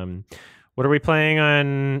 What are we playing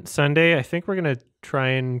on Sunday? I think we're gonna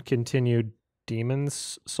try and continue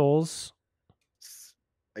Demon's Souls.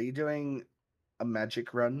 Are you doing a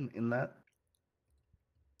magic run in that?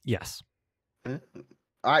 Yes.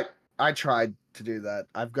 I tried to do that.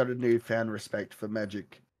 I've got a newfound respect for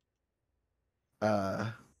magic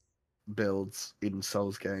builds in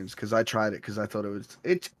Souls games because I tried it because I thought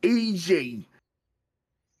it's easy.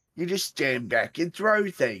 You just stand back and throw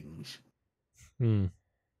things.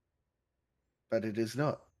 But it is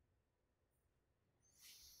not.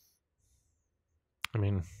 I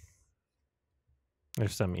mean,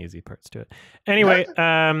 there's some easy parts to it. Anyway,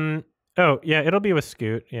 oh yeah, it'll be with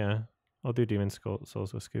Scoot. Yeah, I'll do Demon's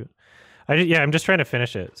Souls with Scoot. I'm just trying to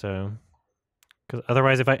finish it. So, because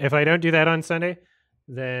otherwise, if I don't do that on Sunday,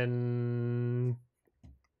 then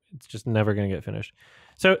it's just never gonna get finished.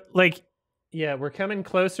 So like, yeah, we're coming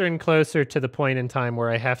closer and closer to the point in time where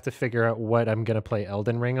I have to figure out what I'm gonna play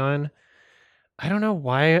Elden Ring on. I don't know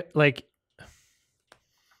why. Like,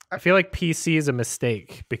 I feel like PC is a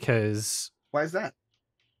mistake because. Why is that?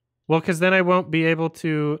 Well, because then I won't be able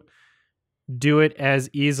to do it as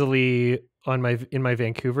easily in my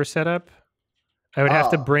Vancouver setup. I would have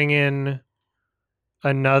to bring in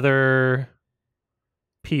another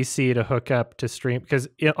PC to hook up to stream because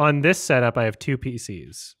on this setup I have 2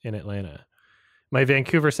 PCs in Atlanta. My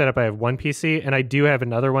Vancouver setup I have 1 PC and I do have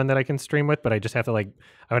another one that I can stream with, but I just have to I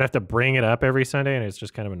would have to bring it up every Sunday and it's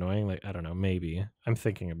just kind of annoying. Like, I don't know, maybe. I'm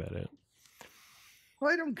thinking about it.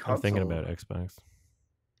 Played on console. I'm thinking about Xbox.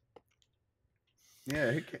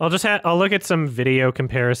 Yeah, I'll look at some video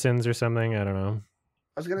comparisons or something. I don't know.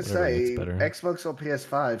 I was gonna say Xbox or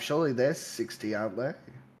PS5. Surely they're 60, aren't they?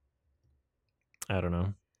 I don't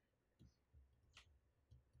know.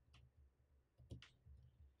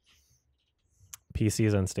 PC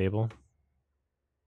is unstable.